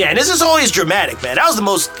 and this is always dramatic, man. That was the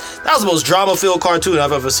most drama-filled cartoon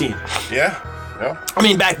I've ever seen. Yeah. I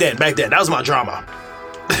mean, back then, that was my drama.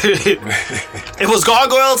 It was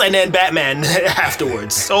Gargoyles and then Batman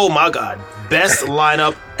afterwards. Oh my God. Best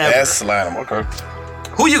lineup ever. Best lineup, okay.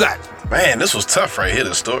 Who you got? Man, this was tough right here.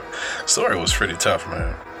 The story was pretty tough,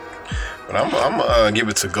 man. But I'm gonna give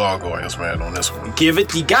it to Gargoyles, man, on this one. You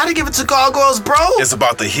gotta give it to Gargoyles, bro. It's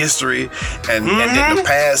about the history and the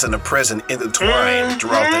past and the present intertwined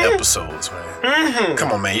throughout the episodes, man.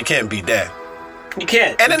 Come on, man, you can't beat that. You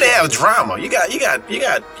can't. And then they have drama. You got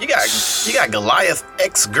Goliath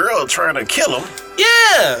ex-girl trying to kill him.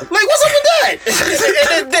 Yeah, like what's up with that?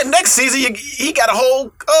 And then next season, he got a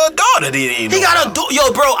whole daughter. He got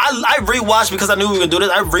yo, bro. I rewatched because I knew we were gonna do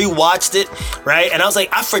this. I rewatched it, right? And I was like,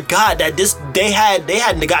 I forgot that they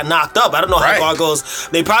hadn't got knocked up. I don't know how Gargoyles.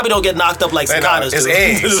 They probably don't get knocked up like cicadas. It's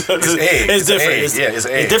eggs. It's different. It's eggs.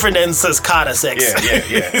 It's different than cicada sex.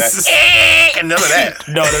 Yeah. And none of that.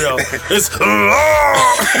 No. It's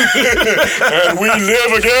and we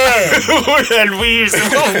live again. And we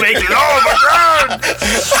will make love again.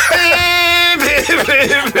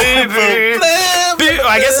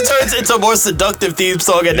 I guess it turns into a more seductive theme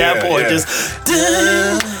song at that point. Yeah. Just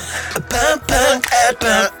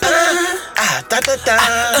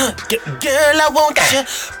girl, I want you.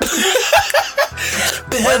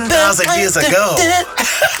 1,000 years ago,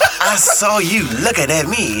 I saw you looking at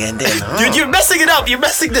me, and then dude, you're messing it up. You're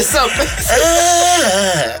messing this up.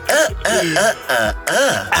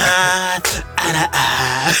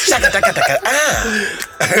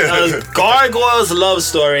 Gargoyles love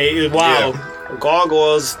story. Wow. Yeah.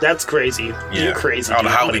 Gargoyles, that's crazy. Yeah. You're crazy. I don't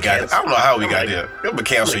know how we got it. I don't know how we got there. I'm gonna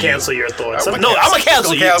cancel your thoughts. I'm gonna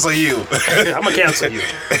cancel you. I'm gonna cancel you.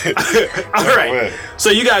 All right. So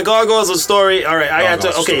you got Gargoyles a story. All right. I got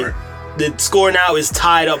to. Okay. Story. The score now is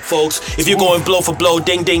tied up, folks. If you're going blow for blow,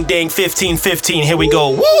 ding, ding, ding, 15-15. Here we go.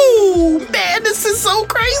 Woo! Man, this is so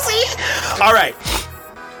crazy. All right.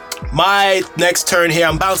 My next turn here,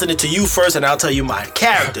 I'm bouncing it to you first, and I'll tell you my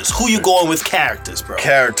characters. Who you going with characters, bro?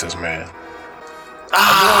 Characters, man.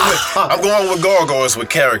 I'm going with Gargoyles with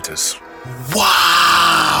characters.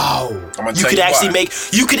 Wow! You could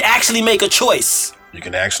actually make a choice. You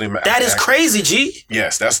can actually make. That is crazy, G.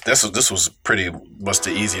 Yes, this was pretty much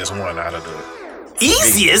the easiest one out of the.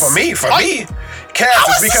 Easiest for me,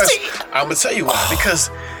 characters, because I'm gonna tell you why. Because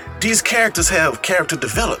these characters have character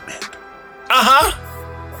development.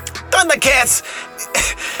 Thundercats.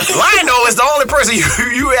 Lionel is the only person you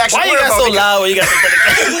actually. Why you got so loud when you got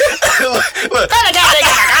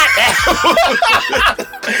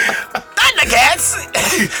Thundercats.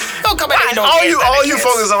 Don't come at me. All you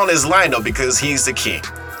focus on is Lionel because he's the king.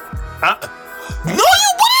 What are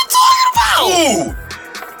you talking about? Ooh.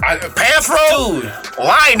 Panthro,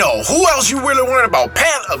 Lionel. Who else you really worried about?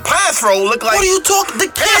 Panthro look like. What are you talking? The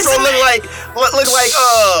kids Panthro look like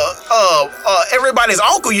everybody's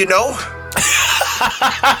uncle, you know.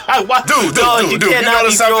 Dude, you cannot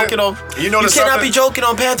be joking on. You cannot be joking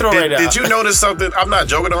on Panthro right now. Did you notice something? I'm not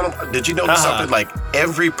joking on him. Did you notice something like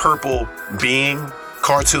every purple being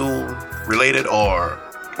cartoon related or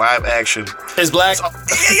live action. Is black?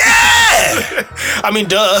 Yeah! I mean,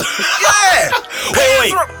 duh. Yeah!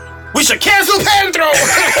 Wait. We should cancel Pantro.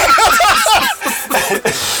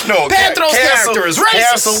 No, Panthro's character is racist.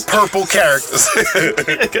 Cancel purple characters.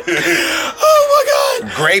 Oh my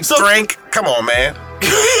god. Grape drink. Come on, man.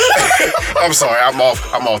 I'm sorry. I'm off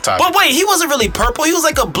topic. But wait, he wasn't really purple. He was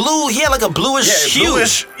like a blue. He had like a bluish hue.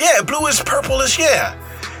 Bluish, purplish. Yeah.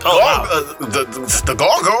 Oh, wow. The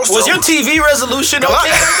gargoyles. Was your TV resolution okay?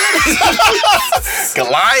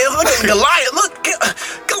 Goliath. Look at Goliath. Look.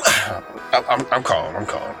 I'm calling.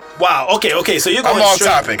 Wow. Okay. So you're going.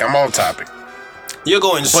 I'm on topic. You're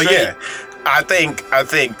going straight. But yeah, I think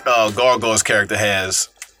Gargoyle's character has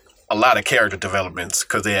a lot of character developments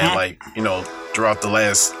because they had throughout the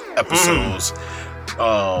last episodes.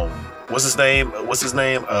 What's his name? What's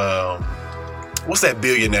that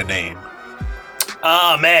billionaire name?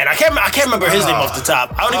 Oh man, I can't remember his name off the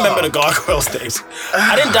top. I only remember the gargoyles' names.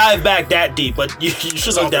 I didn't dive back that deep, but you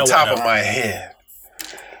should look that one up. Off the top of my head,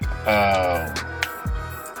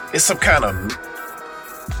 it's some kind of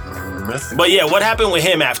myth. But yeah, what happened with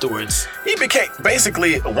him afterwards? He became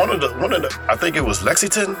basically one of the. I think it was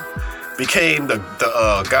Lexington, became the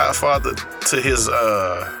godfather to his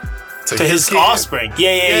his offspring.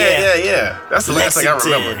 Yeah. That's the last thing I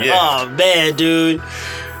remember. Yeah. Oh man, dude.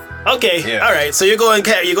 Okay, Yeah. All right. So you're going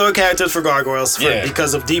characters for gargoyles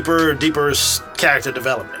because of deeper character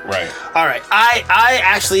development. Right. All right. I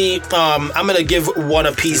actually I'm gonna give one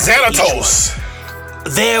a piece. Xanatos.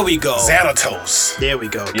 There we go. Xanatos. There we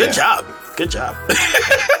go. Yeah. Good job.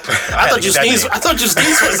 I thought you sneezed for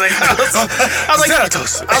a second. I was like,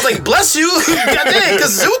 Xanatos. I was like, bless you. Goddamn,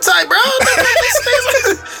 cause Zoo type, bro.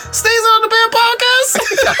 Stays on the band podcast.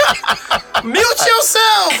 Mute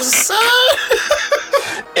yourself, son.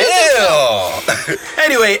 Ew.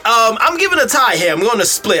 Anyway, I'm giving a tie here. I'm going to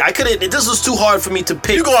split. I couldn't. This was too hard for me to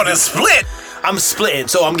pick. You going to split? I'm splitting,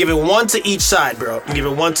 so I'm giving one to each side, bro. I'm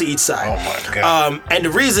giving one to each side. Oh my god. And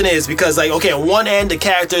the reason is because, on one end, the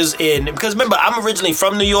characters because remember, I'm originally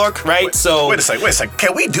from New York, right? Wait a second.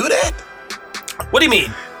 Can we do that? What do you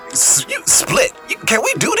mean? You split. Can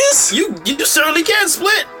we do this? You certainly can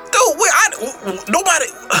split. Dude,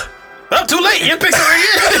 nobody. Up too late. Your picks are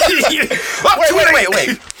here.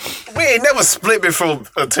 Wait. We ain't never split before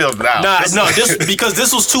until now. Because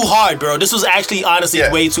this was too hard, bro. This was actually, honestly,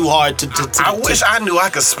 way too hard to I wish I knew I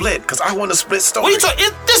could split, because I want to split stories. What are you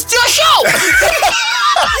talking? This is your show.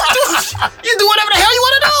 You do whatever the hell you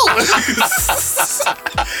want to do.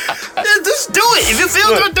 Just do it. If you feel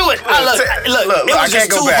good, do it. Look, it was just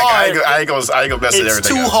too hard. I ain't gonna mess with everything. It's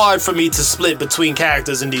too hard for me to split between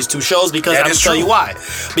characters in these two shows because I'm gonna tell you why.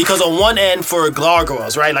 Because on one end for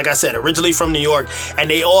Gargoyles, right? Like I said, originally from New York, and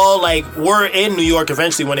they all were in New York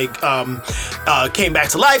eventually when they came back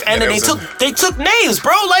to life, and then they took names,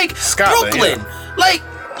 bro, like Scotland, Brooklyn, like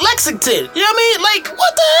Lexington. You know what I mean? Like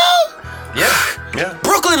what the hell? Yeah.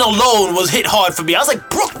 Brooklyn alone was hit hard for me. I was like,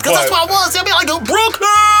 Brooklyn, because that's what I was. I mean, like,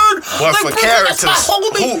 Brooklyn. But for Brooklyn, characters,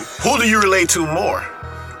 who do you relate to more?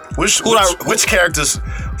 Which characters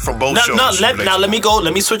from both shows?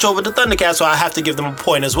 Let me switch over to Thundercats, so I have to give them a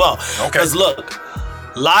point as well. Okay. Because look,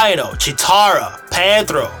 Lionel, Chitara,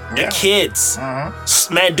 Panthro, the kids,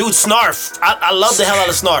 man, dude, Snarf. I love the hell out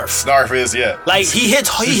of Snarf. Snarf is, like he hit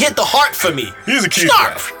the heart for me. He's a cute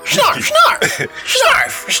Snarf.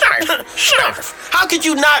 How could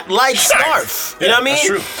you not like Snarf? You know what I mean? That's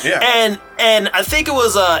true. Yeah. And I think it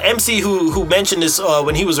was MC who mentioned this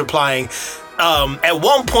when he was replying. At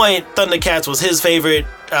one point, Thundercats was his favorite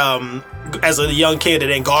as a young kid,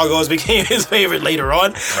 and then Gargoyles became his favorite later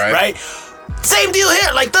on. Right? Same deal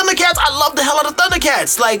here. Like Thundercats, I love the hell out of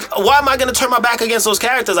Thundercats. Like, why am I gonna turn my back against those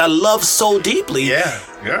characters I love so deeply? Yeah.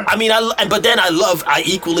 I mean, but then I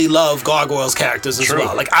equally love Gargoyles characters as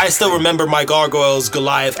well. Like, I still remember my Gargoyles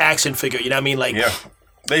Goliath action figure. You know what I mean? Like,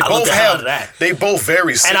 they both have that. They both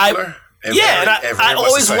very similar. I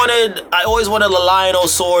always wanted a Lionel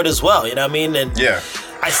sword as well. You know what I mean? And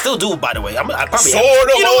I still do, by the way. I probably Sword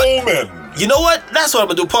of Omen. You know what? That's what I'm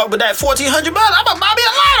gonna do. Part with that $1,400. I'm gonna buy me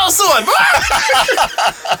a Lionel sword, bro.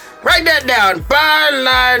 Write that down. Buy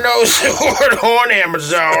Lionel sword on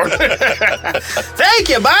Amazon. Thank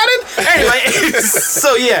you, Biden. Anyway,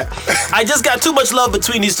 so I just got too much love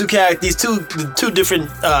between these two characters, two different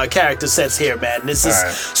character sets here, man. This is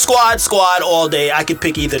squad all day. I could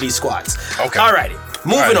pick either of these squads. Okay. Alrighty.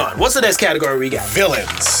 Moving on. What's the next category we got?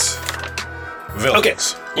 Villains. Okay.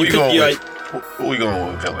 Who you going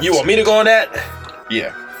with villains? You want me to go on that?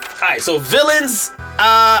 Yeah. Alright, so villains,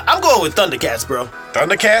 I'm going with Thundercats, bro.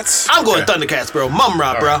 Thundercats? I'm going Thundercats, bro.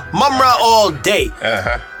 Mumra, bro. Mumra all day.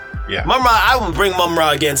 Yeah. Mumra, I would bring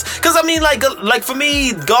Mumra against, because I mean, like for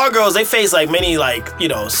me, Gargoyles, they face like many, like, you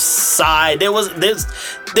know, side. Was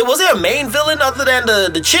there a main villain other than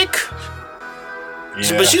the chick?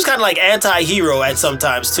 Yeah. But she was kind of like anti-hero at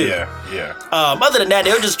sometimes too. Yeah. Other than that,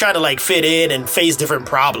 they were just trying to like fit in and face different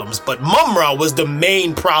problems. But Mumra was the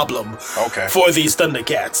main problem for these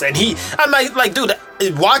Thundercats. And I'm like, dude,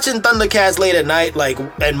 watching Thundercats late at night, like,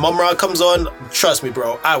 and Mumra comes on, trust me,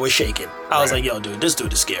 bro, I was shaking. I was like, yo, dude, this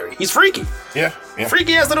dude is scary. He's freaky. Yeah.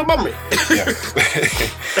 Freaky ass little Mumra. Yeah.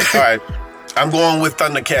 All right. I'm going with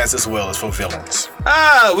Thundercats as well as for villains.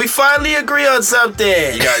 We finally agree on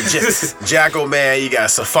something. You got Jackal Man, you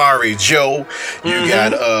got Safari Joe, you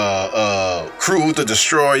got Crew the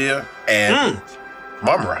Destroyer, and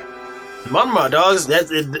Mumra. Mumra, dogs.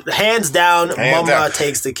 Hands down, Mumra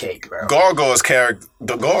takes the cake, bro. The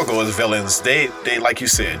Gargoyles villains, they like you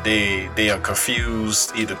said, they are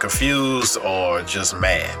either confused or just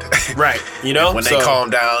mad. Right. You know? When they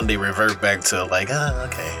calm down, they revert back to like,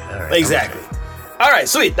 okay. All right. Exactly. Okay. All right,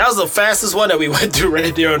 sweet. That was the fastest one that we went through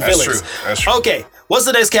right there on villains. That's true. Okay, what's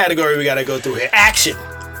the next category we got to go through here? Action.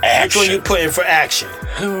 Which one you put in for action?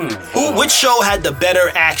 Which show had the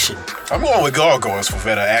better action? I'm going with Gargoyles for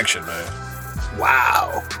better action, man.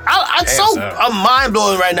 Wow. I'm mind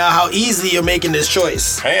blowing right now how easy you're making this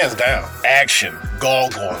choice. Hands down. Action.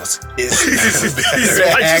 Gargoyles is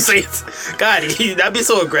better action. God, that'd be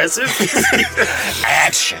so aggressive.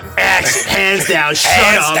 Action. Hands down. Shut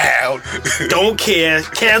up. Hands down. Don't care.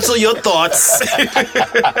 Cancel your thoughts.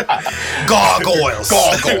 Gargoyles.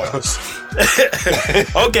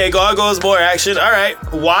 Okay, Gargoyles, more action. All right.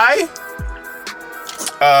 Why?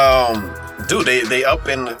 Dude, they up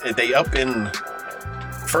in.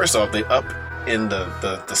 First off, they up in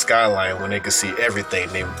the skyline when they can see everything.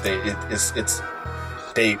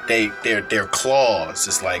 Their claws.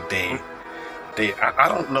 It's like I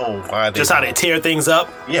don't know why they just how they tear things up.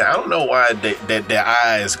 Yeah, I don't know why their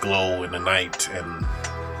eyes glow in the night, and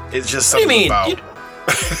it's just something about.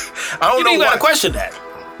 I don't know. You gotta question that.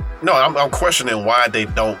 No, I'm questioning why they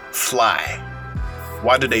don't fly.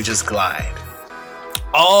 Why do they just glide?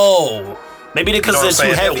 Oh, maybe because they're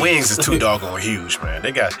too heavy. Their wings is too doggone huge, man.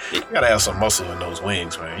 You gotta have some muscle in those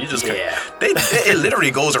wings, man. You just it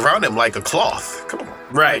literally goes around them like a cloth. Come on,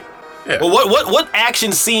 right? Yeah. Well, what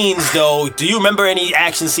action scenes though? Do you remember any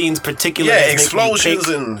action scenes particularly? Yeah, explosions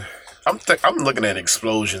and. I'm looking at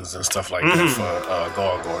explosions and stuff like that for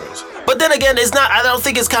Gargoyles. But then again, it's not. I don't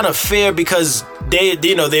think it's kind of fair because they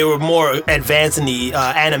were more advanced in the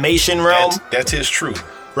animation realm. That is true.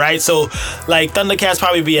 Right, so like Thundercats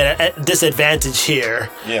probably be at a disadvantage here.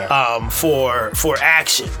 Yeah. For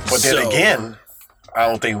action. But then again, I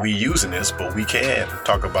don't think we using this, but we can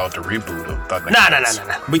talk about the reboot of Thundercats.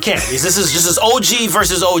 No. We can't. This is OG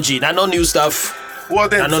versus OG. Not no new stuff. Well,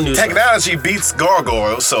 then technology beats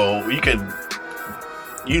Gargoyles, so you can,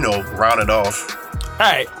 round it off. All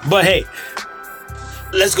right, but hey,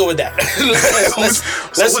 let's go with that.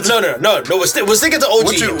 We're sticking to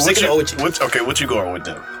OG. Okay, what you going with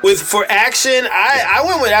then? For action, I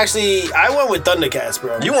went with Thundercats,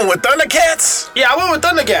 bro. You went with Thundercats? Yeah, I went with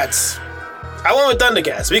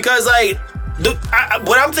Thundercats. Because like.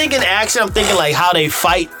 When I'm thinking action, I'm thinking like how they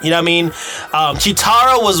fight. You know what I mean?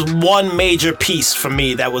 Chitara was one major piece for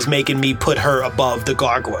me that was making me put her above the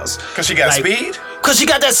Gargoyles. Because she got speed? Because she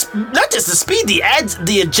got that, not just the speed, the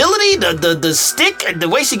agility, the stick, and the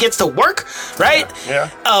way she gets to work, right?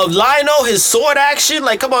 Yeah. Lionel, his sword action,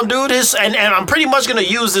 like, come on, dude. And I'm pretty much gonna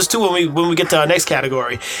use this too when we get to our next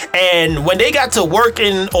category. And when they got to work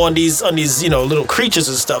on these little creatures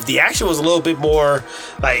and stuff, the action was a little bit more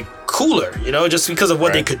like cooler, just because of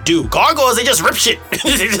what they could do. Gargoyles, they just rip shit.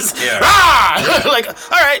 They just like,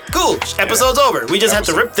 all right, cool. Episode's over. We just have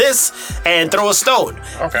to rip this and throw a stone.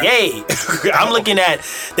 Okay. Yay. I'm looking at,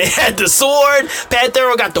 they had the sword.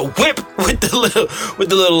 Panthero got the whip with the little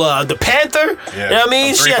the panther. Yeah. You know what I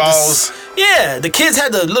mean? Three balls. The kids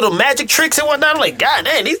had the little magic tricks and whatnot. I'm like, God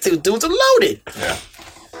damn, these two dudes are loaded. Yeah.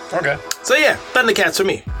 Okay. So yeah, Thundercats for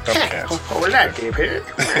me. Thundercats. What was that, Gabe here?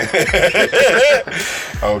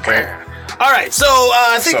 Okay. All right, so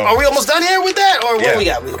I think are we almost done here with that, or what we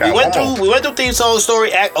got? We went through theme song,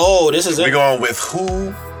 story, act. Oh, this is it. We're going with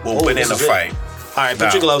who will win in the fight. All right,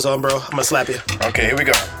 put your gloves on, bro. I'm gonna slap you. Okay, here we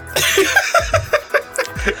go.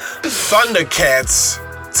 Thundercats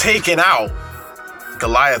taking out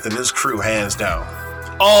Goliath and his crew hands down.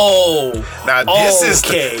 Oh, now this is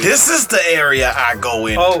the area I go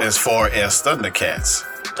in as far as Thundercats.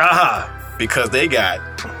 Because they got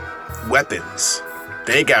weapons,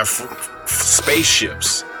 they got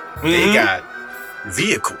spaceships, they got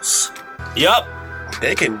vehicles. Yup.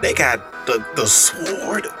 They got the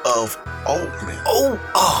sword of Omen. Oh,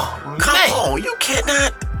 Come man. on, you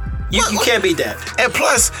cannot. You can't beat that. And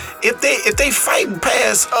plus, if they fighting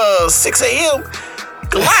past 6 a.m.,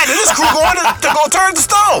 Goliath and his crew going to go turn to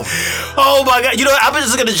stone. Oh my God! You know, I'm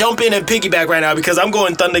just gonna jump in and piggyback right now because I'm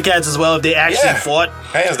going Thundercats as well. If they actually fought,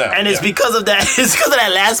 hands down, and it's because of that. It's because of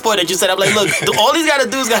that last point that you said. I'm like, look, all he's gotta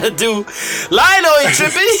do is Lionel ain't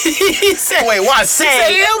tripping. He said, wait, what? 6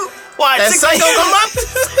 a.m. Why? That 6 sun a.m. gonna come up?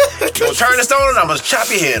 You gonna turn the stone and I'm gonna chop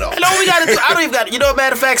your head off. And all we gotta do, I don't even got. You know,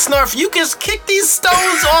 matter of fact, Snarf, you can kick these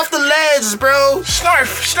stones off the ledge, bro.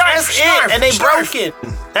 Snarf, That's it, and they broken.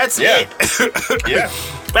 That's it. Yeah.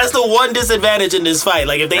 That's the one disadvantage in this fight.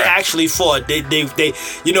 Like if they actually fought, they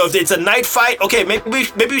you know, if it's a night fight, okay, maybe we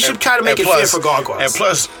should try to make it fair for gargoyles. And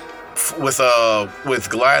plus, with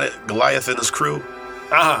Goliath and his crew,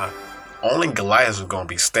 only Goliath is gonna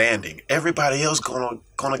be standing. Everybody else gonna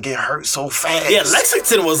get hurt so fast. Yeah,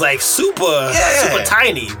 Lexington was like super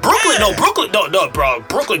tiny. Brooklyn, no, bro.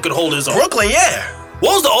 Brooklyn could hold his own. Brooklyn, yeah.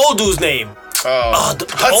 What was the old dude's name? Hudson.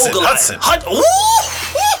 Old Goliath.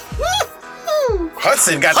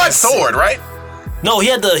 Hudson got that sword, right? No, he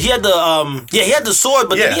had the sword,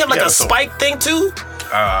 but then he had like a spike thing too.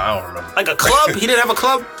 I don't remember. Like a club? He didn't have a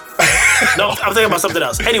club? No, I'm thinking about something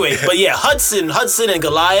else. Anyway, but yeah, Hudson and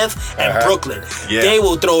Goliath and Brooklyn, they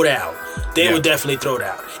will throw down. They will definitely throw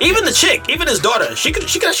down. Even the chick, even his daughter, she could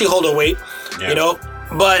actually hold her weight, you know.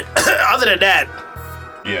 But other than that,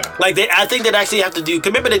 like I think they'd actually have to do.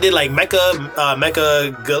 Remember they did like Mecha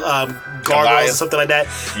Gargoyles or something like that.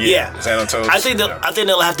 Yeah. Xanatos. I think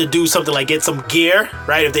they'll have to do something like get some gear,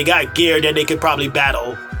 right? If they got gear, then they could probably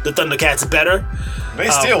battle the Thundercats better. They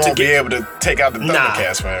still won't be able to take out the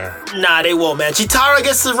Thundercats, man. Nah, they won't, man. Chitara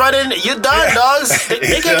gets to running. You're done, dogs.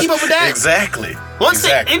 They can't keep up with that. Exactly.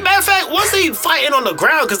 Matter of fact, once they fighting on the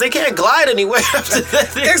ground, because they can't glide anywhere.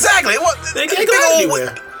 Exactly. They can't glide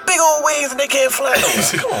anywhere. Big old wings and they can't fly.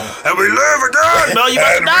 Come on. And we live again. No, you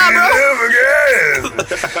about to die, bro. We live again.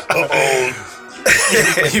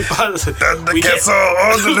 Thundercats are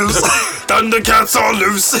on the loose. Thundercats are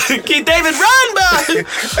loose. Keith David, run, bro.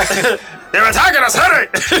 They're attacking us, hurry.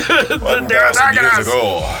 They're attacking us.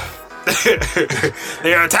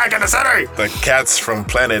 They're attacking us, hurry. The cats from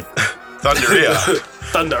planet Thunderia.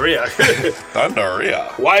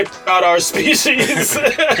 Thunderia. Wipe out our species.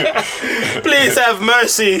 Please have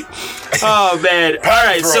mercy. Oh, man. All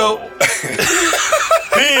right, so.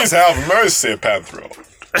 Please have mercy, Panthro.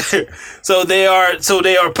 So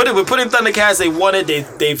we're putting Thundercats. They won it.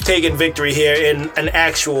 They've taken victory here in an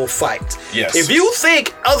actual fight. Yes. If you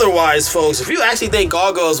think otherwise, folks, if you actually think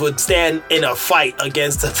Gargoyles would stand in a fight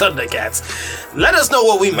against the Thundercats, let us know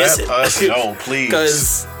what we missing. Let us know, please.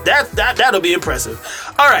 Because that'll be impressive.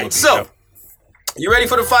 All right, so. You ready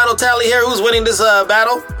for the final tally here? Who's winning this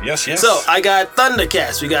battle? Yes. So, I got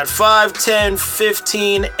Thundercats. We got 5, 10,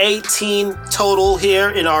 15, 18 total here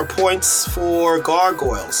in our points for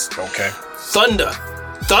Gargoyles. Okay.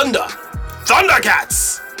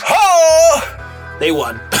 Thundercats! Ho! They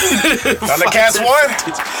won. Thundercats won?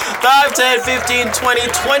 5, 10, 15, 20,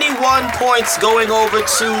 21 points going over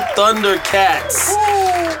to Thundercats.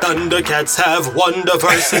 Thundercats have won the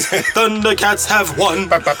versus. Thundercats have won.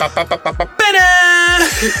 Thundercats.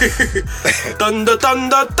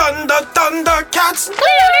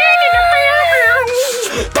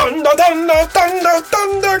 Thundercats.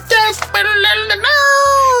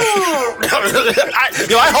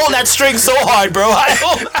 I hold that string so hard, bro. I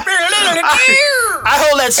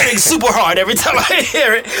hold that string super hard every time I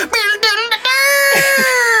hear it.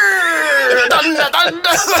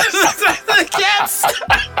 Cats.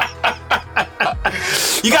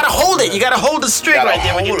 You gotta hold it. You gotta hold the string right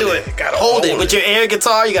there when you do it. Hold it. With your air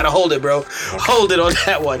guitar, you gotta hold it, bro. Hold it on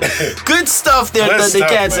that one. Good stuff there,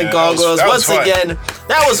 Thundercats and Gargoyles. Once again,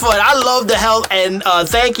 that was fun. I love the help, and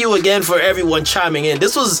thank you again for everyone chiming in.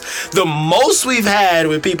 This was the most we've had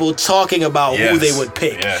with people talking about who they would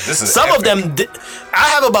pick. Yeah, this is Some epic. of them, I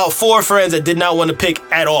have about 4 friends that did not want to pick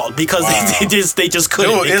at all because they just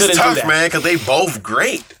couldn't. Dude, they couldn't it's do tough, that. man, because they both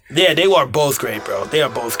great. Yeah, they are both great, bro. They are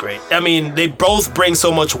both great. I mean, they both bring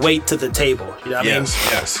so much weight to the table. You know what I mean?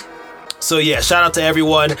 Yes. So yeah, shout out to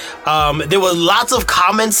everyone. There were lots of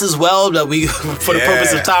comments as well that we, for the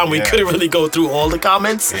purpose of time, we couldn't really go through all the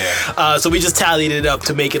comments. Yeah. So we just tallied it up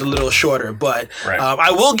to make it a little shorter. But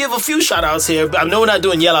I will give a few shout outs here. I know we're not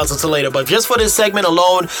doing yell outs until later, but just for this segment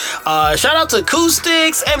alone, shout out to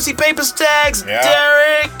Acoustics, MC Paper Stacks,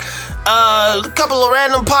 Derek, a couple of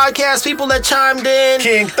random podcast people that chimed in.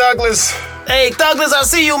 King Douglas. Hey, Douglas, I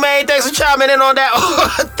see you, man. Thanks for chiming in on that.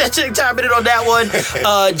 Chiming in on that one.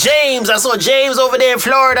 James, I saw James over there in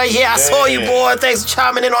Florida. Yeah, I saw you, boy. Thanks for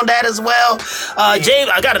chiming in on that as well.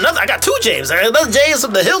 James, I got two James. I got another James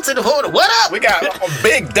from the Hilton. What up? We got a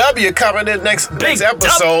Big W coming in next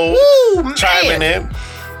episode. Woo, chiming in.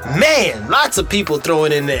 Man, lots of people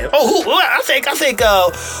throwing in there. Oh, I think,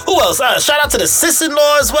 who else? Shout out to the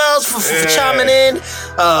sis-in-law as well for chiming in.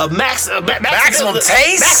 Maximum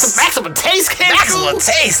Taste? Maximum Taste came Maximum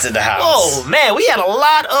Taste in the house. Oh, man, we had a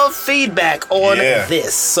lot of feedback on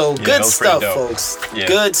this. So good stuff, folks. Yeah.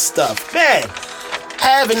 Good stuff. Man,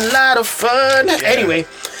 having a lot of fun. Yeah. Anyway,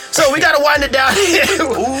 so we got to wind it down here.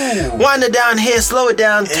 Wind it down here, slow it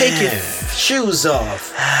down, take your shoes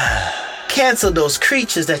off. Cancel those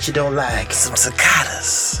creatures that you don't like. Some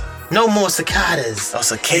cicadas. No more cicadas. No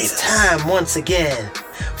cicadas. It's time once again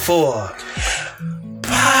for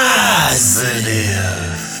Positive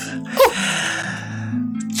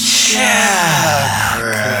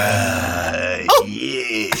Chakra.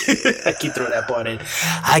 Yeah. I keep throwing that part in.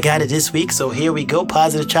 I got it this week, so here we go.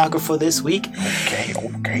 Positive Chakra for this week. Okay.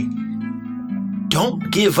 Don't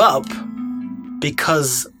give up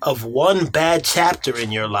because of one bad chapter in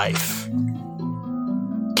your life.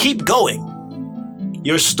 Keep going.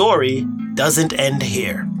 Your story doesn't end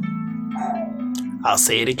here. I'll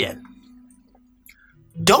say it again.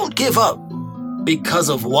 Don't give up because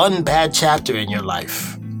of one bad chapter in your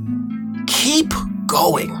life. Keep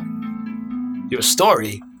going. Your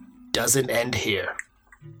story doesn't end here.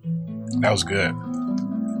 That was good.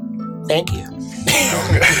 Thank you.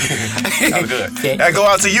 That was good. That go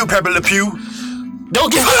out to you, Pepe Le Pew.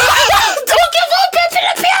 Don't give up. Don't give up, Pepe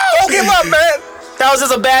Le Pew. Don't give up, man. That was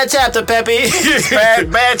just a bad chapter, Pepe.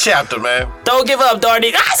 bad chapter, man. Don't give up,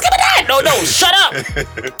 Darnie. Skip it. No, shut up.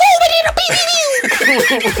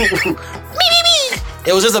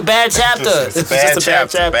 It was just a bad chapter.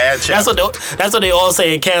 Bad chapter. That's what they all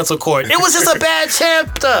say in cancel court. It was just a bad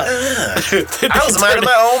chapter. I was minding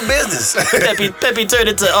my own business. Pepe turned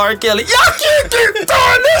into R. Kelly. Y'all can't keep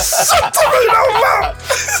doing this shit to me no more.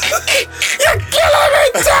 You're killing me,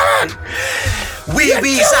 Darren.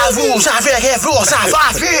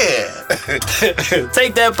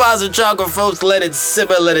 Take that positive chakra, folks. Let it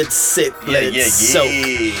simmer, let it sit, let it soak.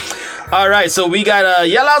 All right, so we got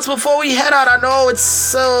yell outs before we head out. I know it's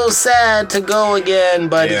so sad to go again,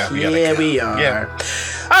 but we are. Yeah.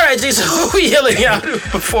 All right, G, so who are we yelling out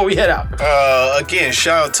before we head out? Again,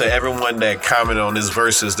 shout out to everyone that commented on this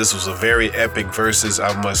versus. This was a very epic versus,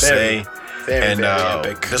 I must say. Very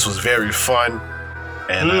epic. This was very fun.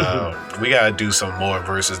 And we gotta do some more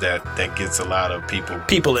verses that gets a lot of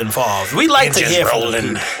people involved. We like to hear from the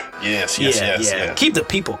people. Yes. Keep the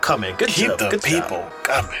people coming. Good Keep job. the people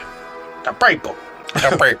coming. The people.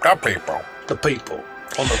 The people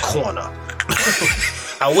on the corner.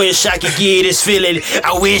 I wish I could get this feeling.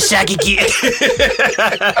 I wish I could get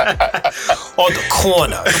on the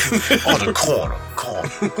corner.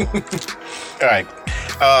 All right.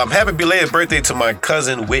 Happy belated birthday to my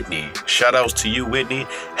cousin Whitney. Shout outs to you, Whitney.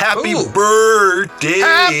 Happy birthday.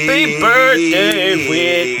 Happy birthday,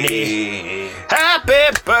 Whitney.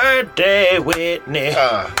 Happy birthday, Whitney.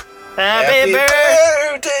 Happy birthday.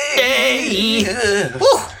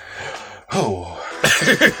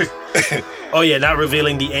 Oh yeah, not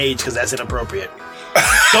revealing the age because that's inappropriate.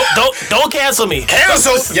 Don't cancel me.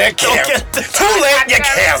 Cancel. Yeah, cancel. Too late. You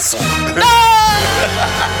cancel.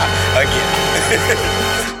 Again.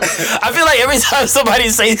 I feel like every time somebody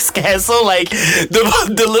says cancel, like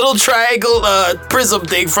the little triangle prism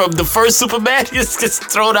thing from the first Superman just gets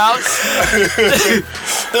thrown out.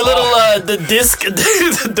 the little the disc,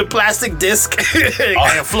 the plastic disc,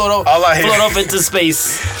 float off into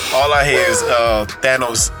space. All I hear is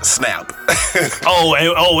Thanos snap.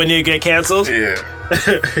 when you get canceled? Yeah.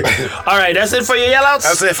 All right, that's it for your yellouts?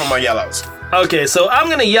 That's it for my yellouts. Okay, so I'm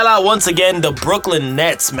going to yell out once again the Brooklyn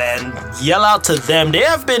Nets, man. Yell out to them. They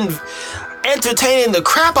have been entertaining the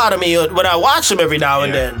crap out of me when I watch them every now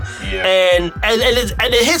and then. Yeah. And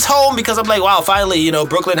it hits home because I'm like, wow, finally,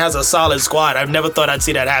 Brooklyn has a solid squad. I've never thought I'd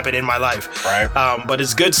see that happen in my life. Right. But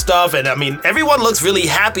it's good stuff. And I mean, everyone looks really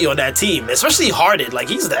happy on that team, especially Harden. Like,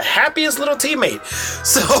 he's the happiest little teammate.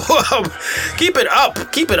 So keep it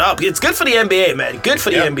up. Keep it up. It's good for the NBA, man. Good for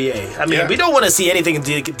the NBA. I mean, we don't want to see anything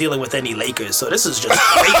dealing with any Lakers. So this is just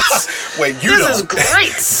great. Wait, This is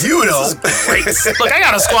great. You know. Great. Look, I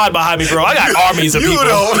got a squad behind me, bro. I got armies of people.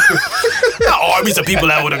 I got armies of people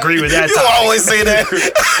that would agree with that. You always say that.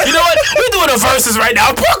 You know what? We're doing a versus right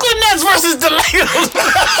now. Brooklyn Nets versus the Lakers.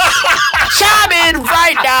 Chime in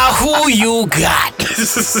right now. Who you got?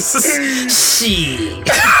 Shit.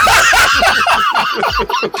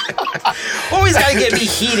 Always gotta get me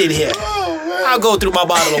heated here. I'll go through my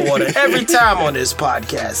bottle of water every time on this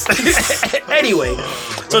podcast. Anyway,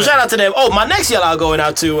 so shout out to them. Oh, my next yell out going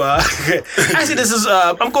out to actually this is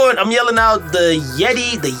I'm yelling out the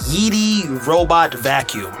Yeti robot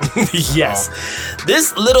vacuum. Yes.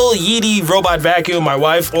 This little Yeti robot vacuum, my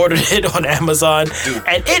wife ordered it on Amazon. Dude.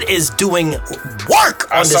 And it is doing work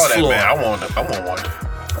on I this saw that, floor. man. I want one.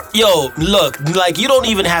 Yo, look, like you don't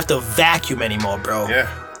even have to vacuum anymore, bro. Yeah.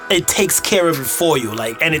 It takes care of it for you,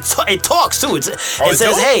 like, and it talks too. It it says,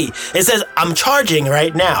 does? "Hey," it says, "I'm charging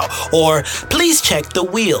right now," or "Please check the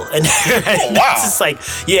wheel." And wow. it's just like,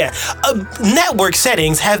 yeah, network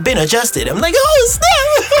settings have been adjusted. I'm like, oh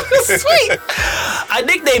snap, sweet. I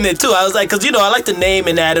nicknamed it too. I was like, because I like to name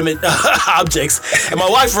inanimate objects, and my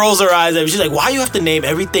wife rolls her eyes at me. She's like, "Why you have to name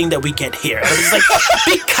everything that we get here?" And I was like,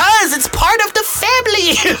 because it's part of the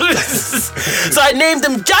family. So I named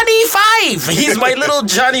him Johnny Five. He's my little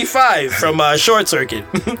Johnny Five from Short Circuit.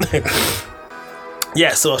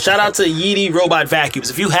 Yeah, so shout out to Yeti Robot Vacuums.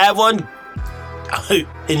 If you have one,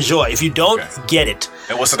 enjoy. If you don't, get it.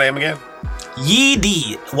 And what's the name again?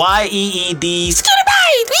 Yeedy. Yeed.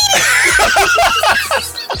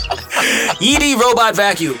 Yeety Robot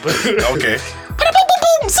Vacuum. Okay.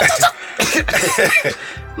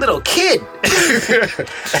 Little kid.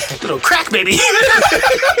 Little crack baby. You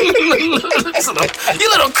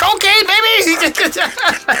little cocaine baby.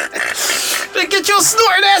 Get your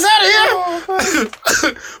snorting ass out of here.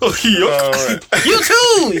 Oh, yuck. You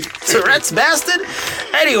too, Tourette's bastard.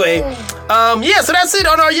 Anyway, yeah, so that's it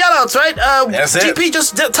on our yellouts, right? That's it. GP,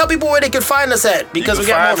 just tell people where they can find us at, because we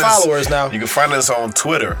got more followers now. You can find us on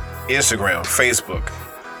Twitter, Instagram, Facebook,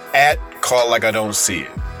 at Call Like I Don't See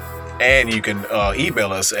It. And you can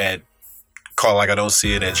email us at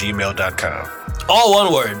calllikeidon'tseeit@gmail.com. All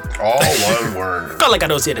one word. All one word. Call like I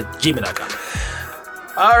don't see it at gmail.com.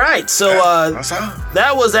 All right, so That's all.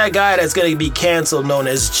 that was that guy that's going to be canceled, known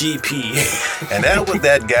as GP. And that was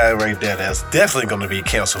that guy right there that's definitely going to be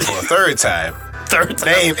canceled for a third time. Third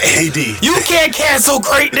time. Named AD. You can't cancel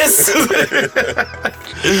greatness. No!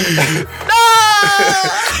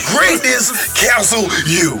 Greatness cancel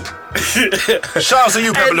you. Shout out to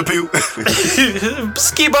you, Pepper Le Pew.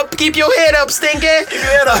 Just keep your head up, Stinky. Keep your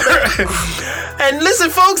head up. And listen,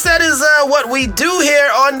 folks, that is what we do here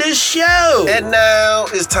on this show. And now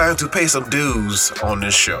it's time to pay some dues on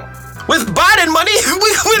this show. With Biden money,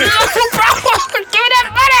 we no problem. Give me that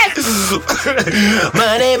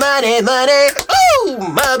money. Money. Ooh,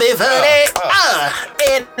 money funny.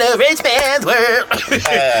 In the rich man's world.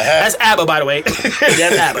 That's ABBA, by the way.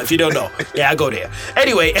 That's ABBA, if you don't know. Yeah, I go there.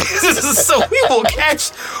 Anyway, so we will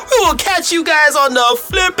catch you guys on the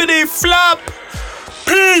flippity flop.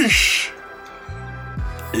 Peace.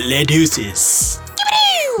 Le deuces.